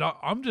 But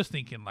I'm just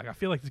thinking, like, I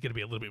feel like there's going to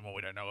be a little bit more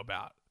we don't know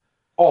about.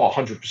 Oh,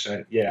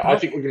 100%. Yeah, I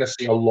But think we're going to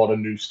see a lot of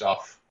new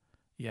stuff.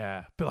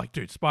 yeah, but like,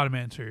 dude,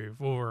 Spider-Man 2,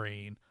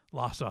 Wolverine,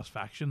 Last of Us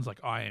factions,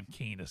 like, I am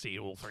keen to see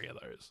all three of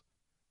those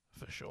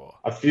for sure.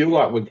 I feel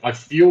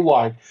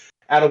like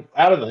out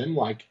of them,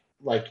 like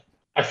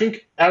I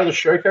think out of the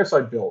showcase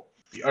I built,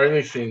 the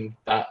only thing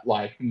that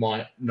like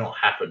might not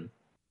happen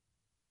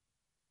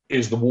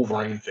is the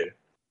Wolverine thing.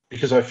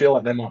 Because I feel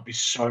like there might be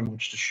so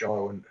much to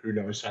show, and who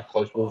knows how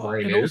close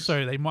Wolverine And is.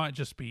 also, they might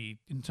just be,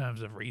 in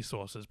terms of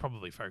resources,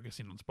 probably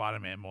focusing on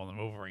Spider-Man more than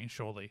Wolverine,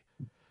 surely.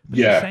 But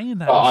in Yeah, saying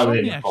that, but I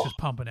mean, Insomniac's just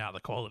pumping out the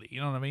quality. You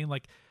know what I mean?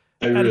 Like,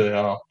 they out of really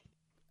are.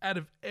 out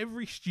of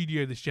every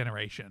studio this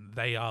generation,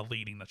 they are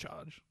leading the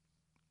charge.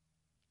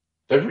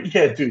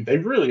 Yeah, dude, they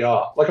really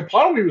are. Like, a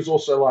part of me was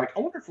also like, I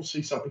wonder if we'll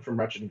see something from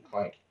Ratchet and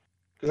Clank.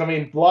 Because I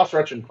mean, the last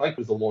Ratchet and Clank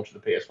was the launch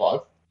of the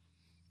PS5.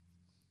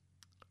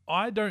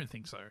 I don't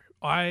think so.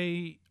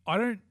 I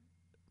don't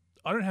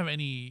have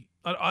any.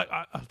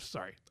 I'm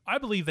sorry. I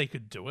believe they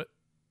could do it,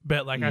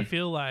 but like I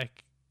feel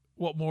like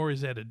what more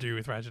is there to do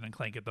with Ratchet and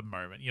Clank at the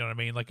moment? You know what I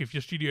mean? Like if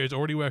your studio is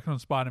already working on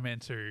Spider-Man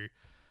 2,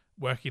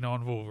 working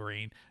on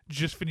Wolverine,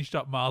 just finished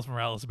up Miles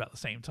Morales about the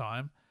same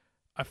time,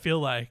 I feel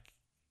like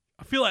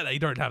they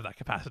don't have that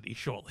capacity.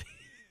 Surely,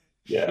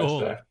 Yeah,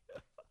 surely.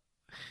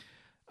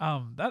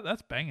 so.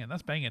 That's banging.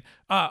 That's banging.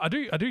 I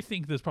do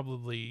think there's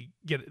probably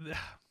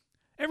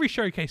every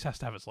showcase has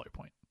to have its low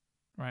point,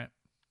 right?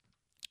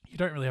 You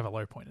don't really have a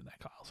low point in that,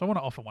 Kyle. So I want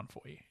to offer one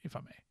for you, if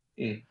I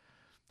may. Mm.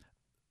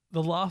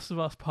 The Last of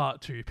Us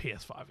Part 2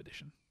 PS5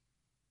 edition.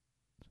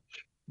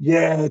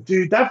 Yeah,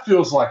 dude, that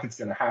feels like it's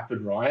going to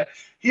happen, right?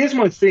 Here's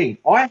my thing.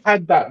 I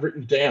had that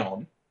written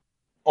down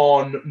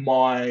on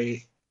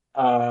my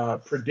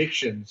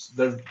predictions,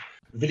 the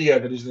video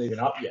that isn't even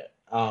up yet,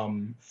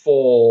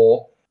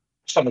 for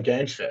Summer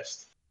Games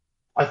Fest.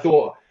 I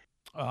thought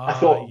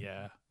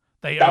Yeah.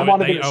 They that might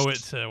have they been owe it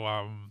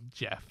to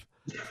Jeff.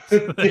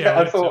 yeah,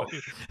 I thought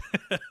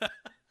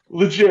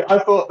legit. I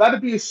thought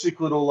that'd be a sick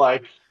little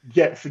like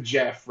get for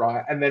Jeff,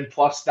 right? And then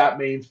plus that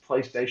means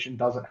PlayStation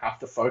doesn't have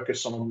to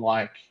focus on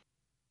like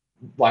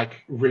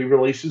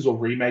re-releases or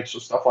remakes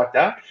or stuff like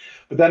that.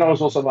 But then I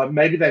was also like,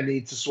 maybe they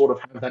need to sort of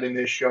have that in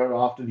their show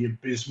after the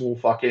abysmal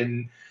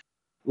fucking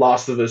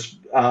Last of Us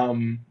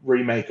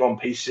remake on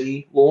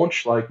PC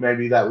launch. Like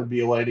maybe that would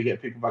be a way to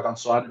get people back on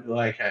side and be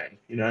like, hey,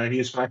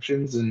 here's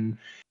factions and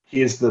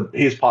here's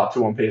part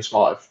 2 on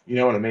PS5. You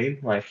know what I mean?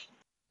 Like,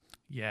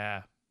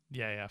 yeah,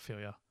 I feel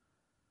ya.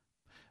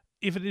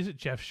 If it is at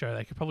Jeff's show,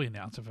 they could probably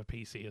announce it for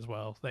PC as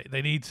well.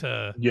 They need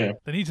to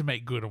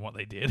make good on what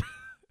they did.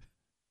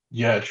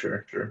 yeah,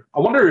 true. I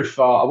wonder if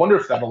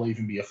that'll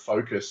even be a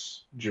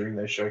focus during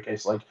their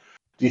showcase. Like,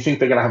 do you think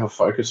they're gonna have a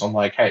focus on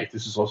like, hey,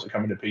 this is also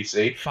coming to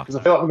PC? Because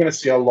I feel like we're gonna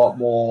see a lot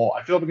more.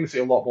 I feel like we're gonna see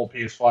a lot more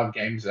PS5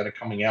 games that are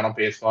coming out on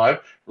PS5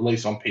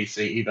 released on PC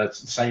either the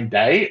same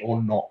day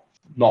or not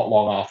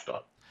long after.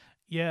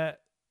 Yeah,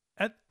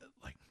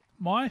 like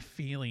my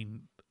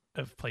feeling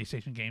of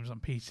PlayStation games on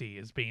PC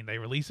has been they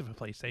release it for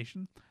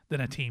PlayStation,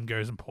 then a team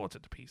goes and ports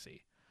it to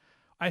PC.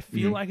 I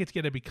feel like it's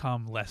going to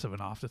become less of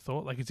an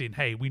afterthought. Like it's in,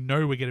 hey, we know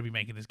we're going to be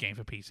making this game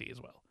for PC as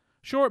well.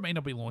 Sure, it may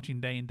not be launching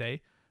day and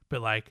day,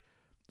 but like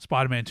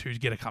Spider-Man 2 is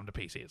going to come to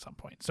PC at some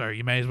point. So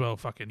you may as well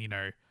fucking,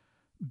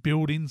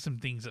 build in some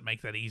things that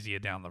make that easier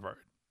down the road.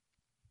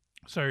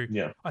 So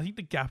Yeah, I think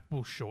the gap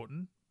will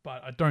shorten,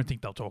 but I don't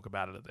think they'll talk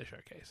about it at their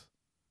showcase.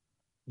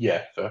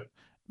 yeah. So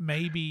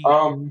Maybe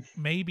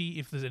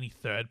if there's any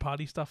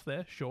third-party stuff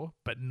there, sure,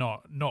 but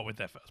not with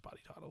their first-party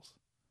titles.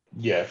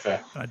 yeah,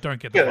 fair. And I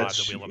don't get the vibe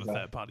there'll be a lot of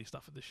third-party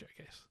stuff at this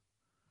showcase.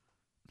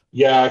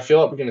 Yeah, I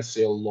feel like we're going to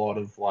see a lot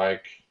of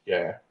like,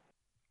 yeah.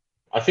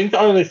 I think the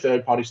only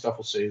third-party stuff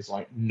we'll see is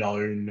like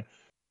known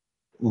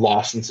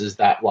licenses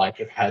that like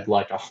have had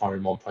like a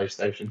home on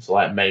PlayStation. So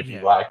like maybe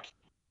like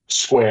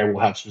Square will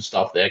have some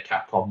stuff there,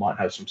 Capcom might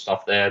have some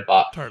stuff there,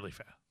 but totally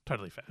fair.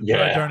 Yeah,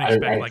 but I don't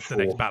expect like the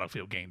next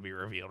Battlefield game to be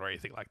revealed or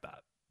anything like that.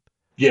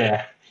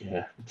 Yeah,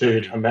 dude. Do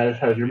you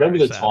remember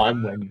the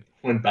time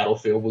when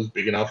Battlefield was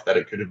big enough that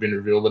it could have been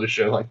revealed at a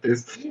show like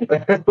this?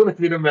 That would have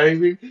been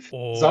amazing.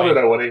 Or I don't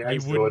know what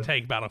you wouldn't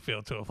take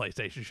Battlefield to a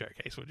PlayStation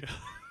showcase, would you?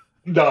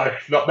 No,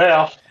 not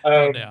now.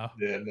 Not now.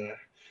 Yeah, no.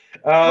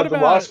 What the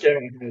about... last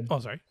game I had. Oh,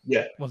 sorry.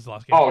 Yeah. What's the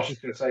last game? Oh, I was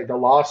just going to say the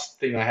last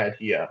thing I had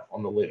here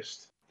on the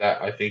list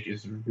that I think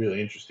is really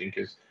interesting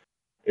because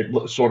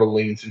it sort of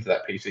leans into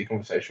that PC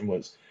conversation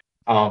was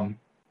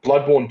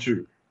Bloodborne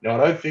 2.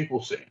 Now, I don't think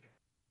we'll see it.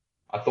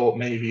 I thought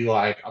maybe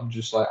I'm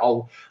just like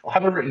I'll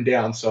have it written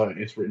down so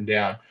it's written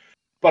down.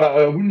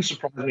 But it wouldn't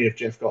surprise me if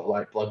Jeff got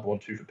like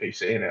Bloodborne 2 for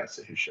PC announced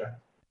at his show.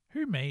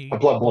 Who made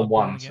Bloodborne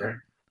 1? Sorry.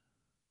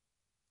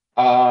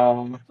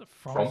 Is it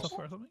From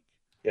Software or something?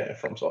 Yeah,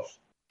 FromSoft.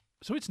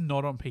 So it's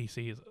not on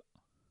PC, is it?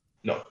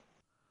 No.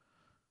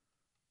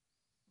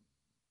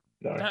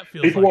 That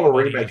feels people like want a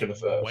remake of the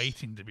first.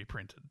 Waiting to be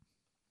printed.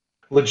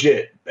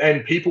 Legit,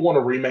 and people want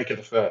a remake of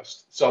the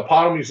first. So a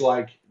part of me is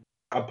like,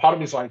 part of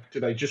me is like, do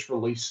they just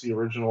release the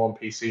original on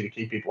PC to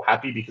keep people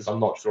happy? Because I'm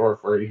not sure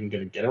if we're even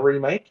going to get a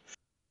remake.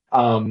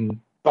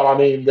 But I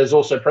mean, there's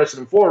also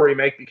precedent for a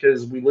remake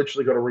because we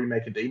literally got a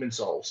remake of Demon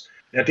Souls.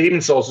 Now,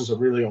 Demon Souls is a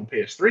really on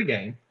PS3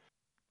 game,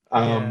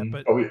 Yeah,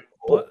 but but we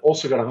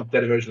also got an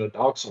updated version of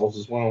Dark Souls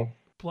as well.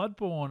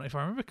 Bloodborne, if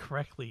I remember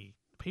correctly,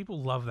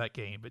 people love that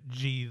game, but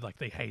like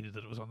they hated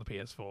that it was on the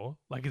PS4.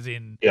 Like, as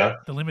in, Yeah,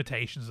 the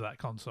limitations of that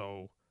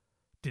console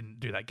didn't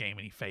do that game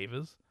any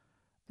favors.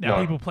 Now,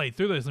 no, people played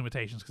through those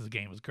limitations because the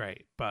game was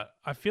great, but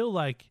I feel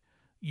like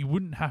you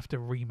wouldn't have to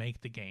remake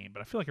the game,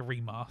 but I feel like a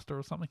remaster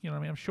or something, you know what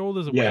I mean? I'm sure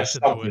there's a yeah, way to do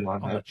something it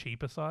like on the that.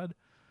 cheaper side,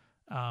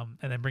 and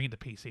then bring it to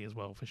PC as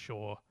well, for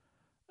sure.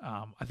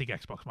 I think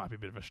Xbox might be a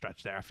bit of a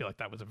stretch there. I feel like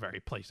that was a very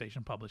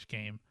PlayStation published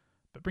game,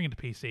 but bring it to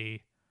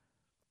PC.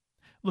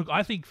 Look,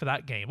 I think for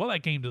that game, what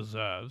that game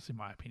deserves, in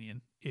my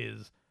opinion,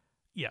 is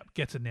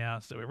gets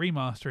announced that we're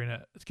remastering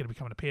it. It's going to be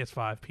coming to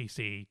PS5,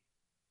 PC,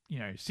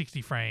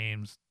 60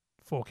 frames,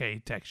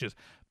 4K textures,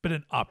 but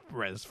an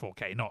up-res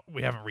 4K. Not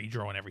we haven't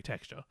redrawn every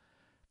texture.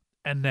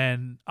 And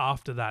then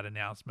after that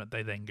announcement,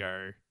 they then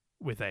go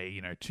with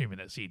a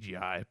 2-minute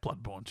CGI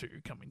Bloodborne 2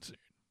 coming soon.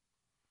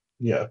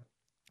 Yeah.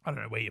 I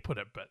don't know where you put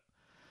it, but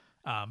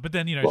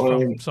then it's Well, I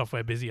from mean,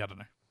 Software Busy. I don't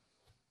know.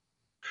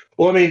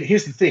 well, I mean,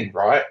 here's the thing,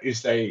 right?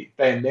 Is they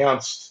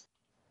announced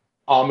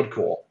Armored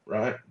Core,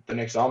 right? The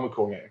next Armored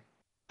Core game.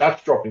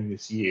 That's dropping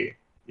this year.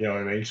 You know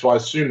what I mean? So I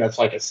assume that's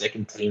like a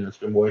second team that's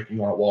been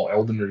working on it while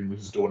Elden Ring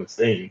was doing its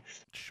thing.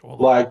 Surely.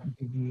 Like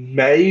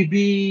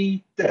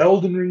maybe the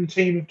Elden Ring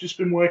team have just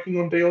been working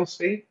on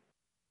DLC,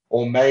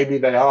 or maybe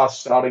they are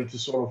starting to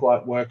sort of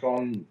like work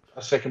on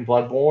a second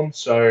Bloodborne.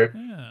 So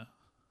Yeah.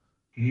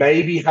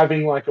 maybe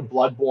having like a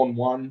Bloodborne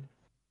 1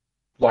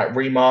 like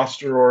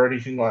remaster or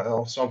anything like that,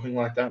 or something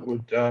like that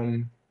would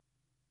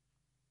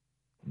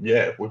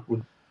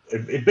would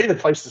it'd be the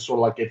place to sort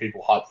of like get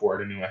people hyped for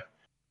it anyway.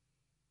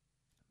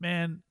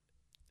 Man,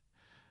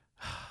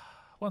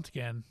 once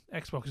again,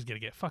 Xbox is going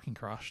to get fucking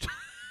crushed.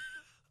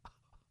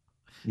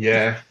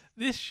 Yeah,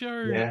 This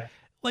show, yeah,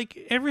 like,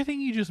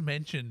 everything you just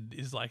mentioned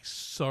is like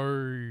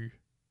so,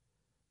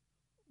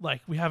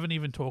 like, we haven't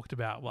even talked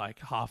about like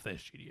half their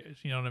studios,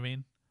 you know what I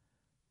mean?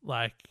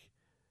 Like,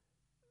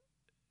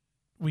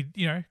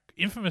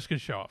 Infamous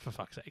could show up, for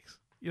fuck's sakes,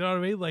 you know what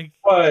I mean? Like,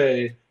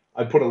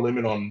 I put a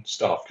limit on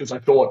stuff because I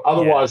thought yeah,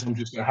 otherwise I'm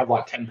just gonna have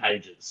like 10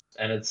 pages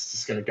and it's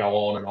just gonna go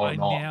on and on I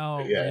and on. But now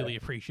yeah, really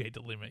appreciate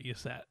the limit you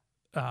set.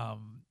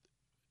 um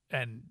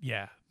and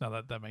yeah, no,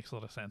 that makes a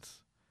lot of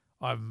sense.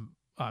 I'm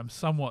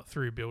somewhat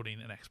through building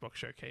an Xbox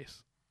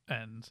showcase,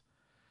 and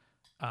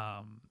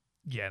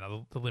yeah,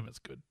 no, the limit's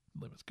good.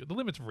 The limit's good. The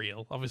limit's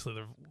real. Obviously,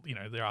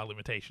 there are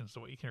limitations to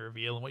what you can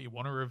reveal and what you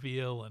want to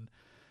reveal, and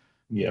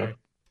you yeah, know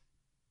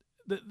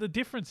the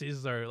difference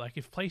is, though, like,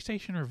 if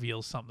PlayStation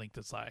reveals something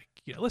that's like,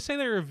 let's say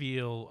they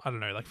reveal, I don't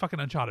know, like fucking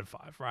Uncharted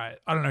 5, right?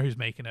 I don't know who's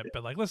making it,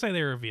 but like, let's say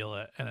they reveal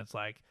it and it's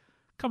like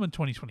coming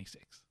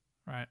 2026,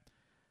 right?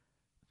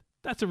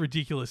 That's a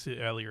ridiculously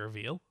early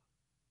reveal,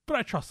 but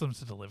I trust them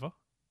to deliver.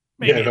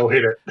 yeah, Maybe they'll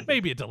hit it.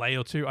 maybe a delay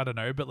or two, I don't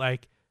know, but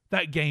like,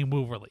 that game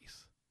will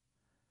release.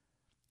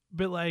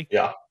 But like,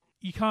 Yeah,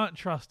 you can't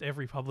trust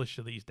every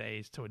publisher these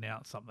days to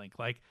announce something.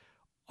 Like,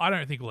 I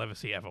don't think we'll ever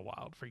see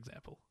Everwild, for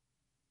example.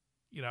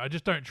 I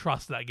just don't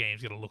trust that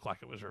game's going to look like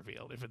it was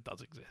revealed if it does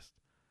exist.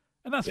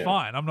 And that's yeah,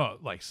 fine. I'm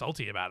not like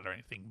salty about it or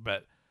anything,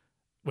 but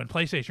when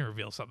PlayStation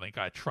reveals something,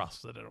 I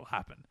trust that it'll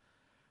happen.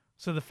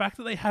 So the fact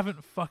that they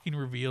haven't fucking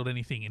revealed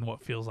anything in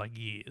what feels like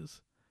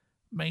years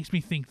makes me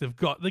think they've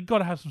got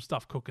to have some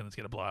stuff cooking that's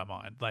going to blow our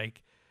mind.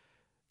 Like,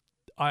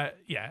 as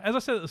I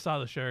said at the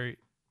start of the show,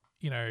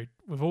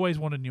 we've always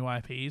wanted new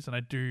IPs, and I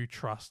do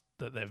trust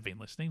that they've been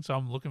listening. So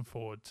I'm looking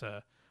forward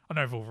to. I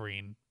know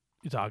Wolverine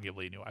is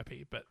arguably a new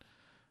IP, but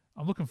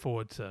I'm looking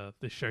forward to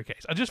this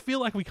showcase. I just feel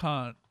like we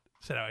can't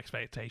set our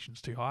expectations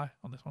too high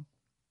on this one.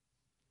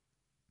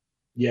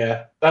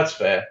 yeah. That's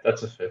fair.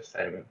 That's a fair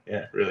statement. Yeah,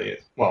 it really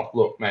is. Well,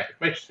 look, mate, it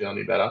makes you feel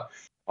any better.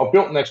 I've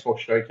built an Xbox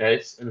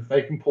showcase, and if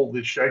they can pull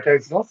this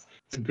showcase off,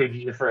 it's a good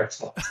year for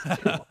Xbox.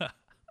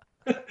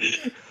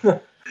 Yeah.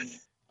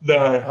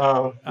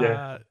 No,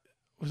 yeah.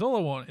 Because all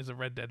I want is a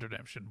Red Dead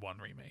Redemption 1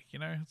 remake,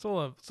 It's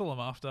all I'm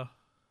after.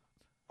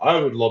 I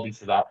would lobby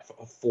for that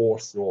for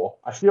sure.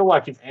 I feel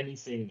like if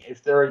anything,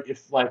 if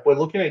like we're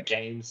looking at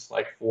games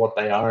like for what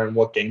they are and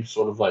what games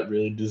sort of like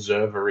really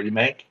deserve a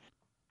remake,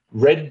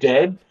 Red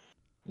Dead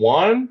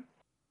One,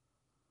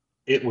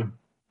 it would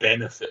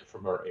benefit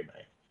from a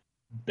remake.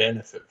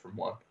 Benefit from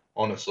one,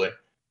 honestly.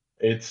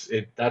 That's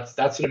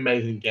an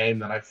amazing game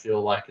that I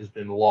feel like has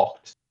been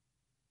locked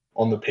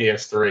on the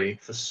PS3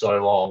 for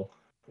so long,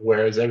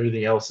 whereas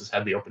everything else has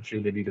had the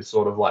opportunity to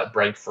sort of like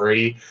break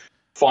free,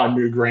 find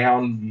new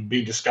ground,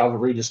 be discovered,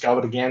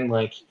 rediscovered again.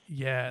 Like,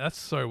 Yeah, that's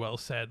so well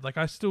said. Like,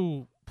 I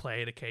still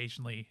play it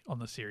occasionally on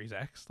the Series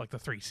X, like the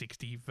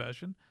 360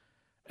 version.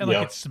 And like,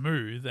 yeah, it's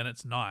smooth and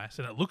it's nice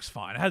and it looks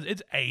fine.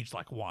 It's aged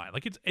like wine.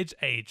 Like, it's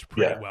aged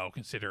pretty yeah, well,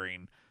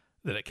 considering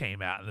that it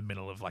came out in the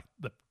middle of like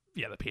the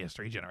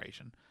PS3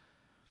 generation.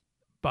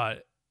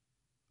 But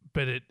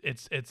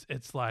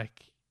it's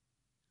like,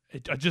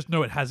 I just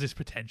know it has this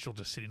potential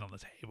just sitting on the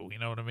table. You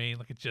know what I mean?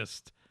 Like it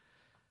just,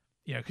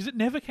 because it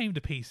never came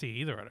to PC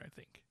either. I don't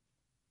think.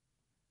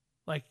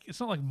 Like it's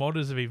not like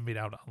modders have even been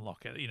able to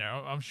unlock it.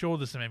 I'm sure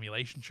there's some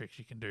emulation tricks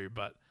you can do,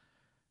 but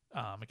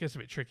it gets a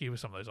bit tricky with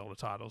some of those older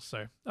titles.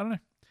 So I don't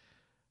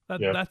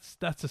know.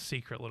 That's a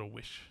secret little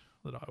wish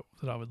that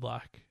I would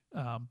like.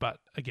 But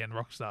again,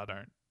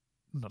 Rockstar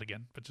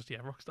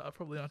Rockstar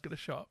probably aren't going to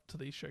show up to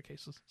these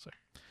showcases. So.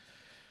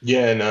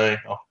 Yeah, no.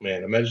 Oh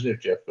man, imagine if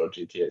Jeff got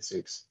GTA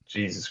 6.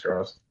 Jesus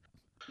Christ.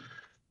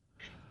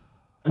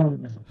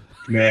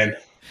 Man.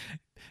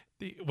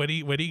 When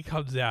he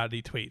comes out and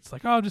he tweets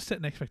like, "Oh, I'm just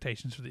setting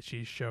expectations for this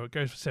year's show. It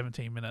goes for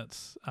 17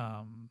 minutes.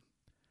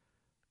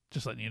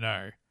 Just letting you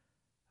know,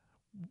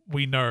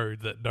 we know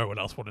that no one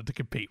else wanted to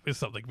compete with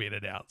something being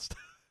announced."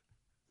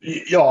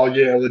 Oh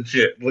yeah,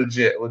 legit.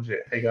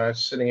 Hey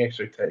guys, setting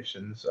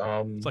expectations.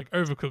 It's like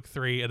Overcooked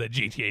 3 and then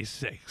GTA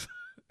 6.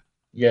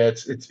 Yeah,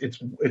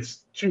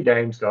 it's 2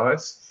 games,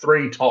 guys.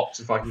 3 tops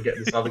if I can get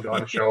this other guy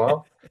to show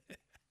up.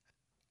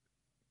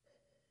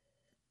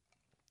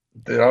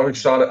 Dude, I'm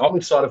excited. I'm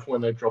excited for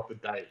when they drop the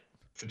date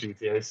for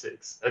GTA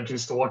 6 and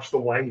just to watch the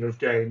wave of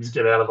games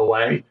get out of the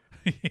way.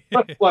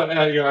 Like,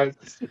 hey guys,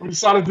 we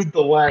decided to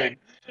delay.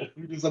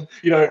 Because,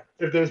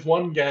 if there's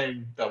one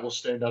game that will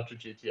stand up to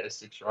GTA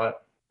 6, right,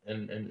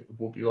 and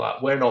we'll be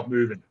like, we're not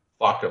moving.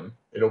 Fuck them.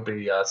 It'll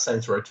be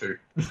Saints Row 2.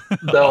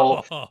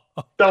 They'll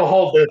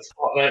hold their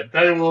spot. Mate.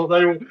 They will.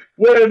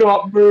 We're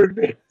not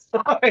moving.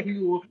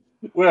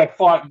 We're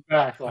fighting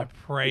back. I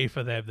pray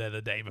for them they're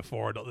the day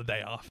before, not the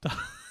day after.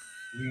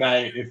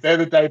 Mate, if they're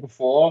the day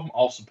before,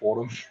 I'll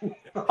support them.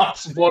 I'll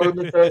support them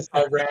the first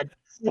time round.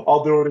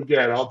 I'll do it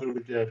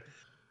again.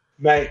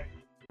 Mate,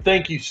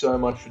 thank you so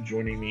much for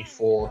joining me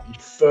for the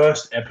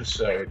first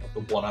episode of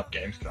the One Up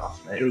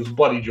Gamescast, mate. It was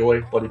bloody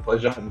joy, bloody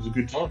pleasure, and it was a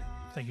good time.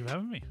 Thank you for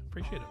having me.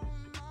 Appreciate it.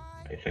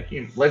 Hey, thank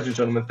you. Ladies and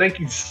gentlemen, thank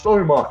you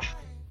so much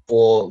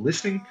for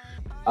listening.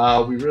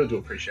 We really do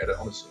appreciate it,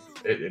 honestly.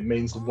 It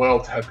means the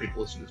world to have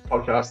people listen to this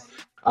podcast.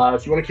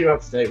 If you want to keep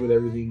up to date with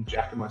everything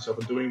Jack and myself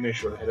are doing, make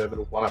sure to head over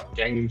to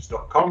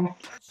oneupgames.com,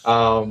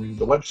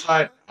 the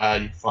website.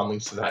 You can find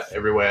links to that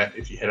everywhere.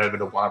 If you head over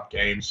to One Up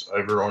Games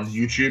over on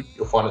YouTube,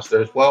 you'll find us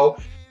there as well.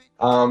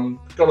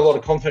 Got a lot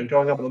of content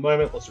going up at the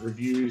moment, lots of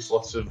reviews,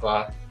 lots of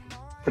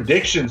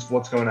predictions of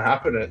what's going to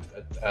happen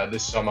at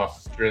this summer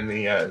during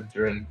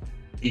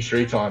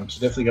E3 time. So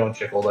definitely go and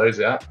check all those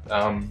out.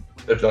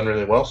 They've done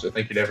really well, so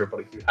thank you to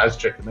everybody who has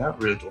checked them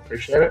out. Really do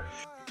appreciate it.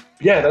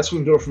 Yeah, that's what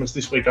we're doing from us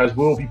this week, guys.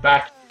 We'll be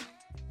back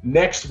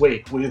next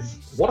week with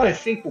what I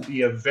think will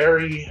be a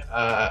very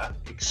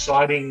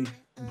exciting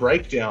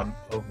breakdown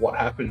of what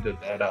happened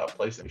at that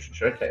PlayStation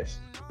showcase.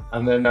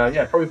 And then,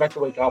 probably back the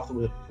week after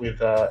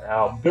with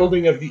our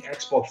building of the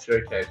Xbox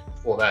showcase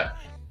before that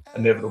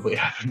inevitably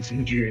happens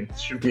in June. It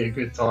should be a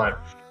good time.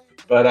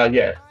 But,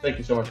 thank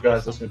you so much,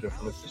 guys. That's going to do it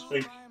from us this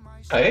week.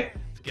 Hey?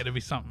 It's going to be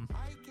something.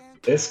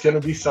 It's gonna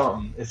be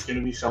something.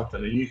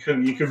 And you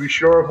can be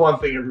sure of one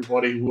thing,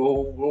 everybody.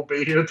 We'll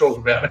be here to talk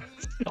about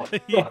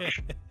it.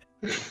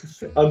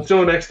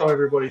 Until next time,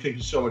 everybody. Thank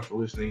you so much for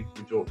listening.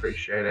 We do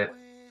appreciate it.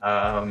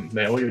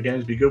 May all your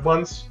games be good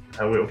ones,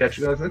 and we'll catch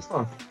you guys next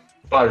time.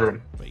 Bye,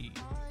 everyone. Bye.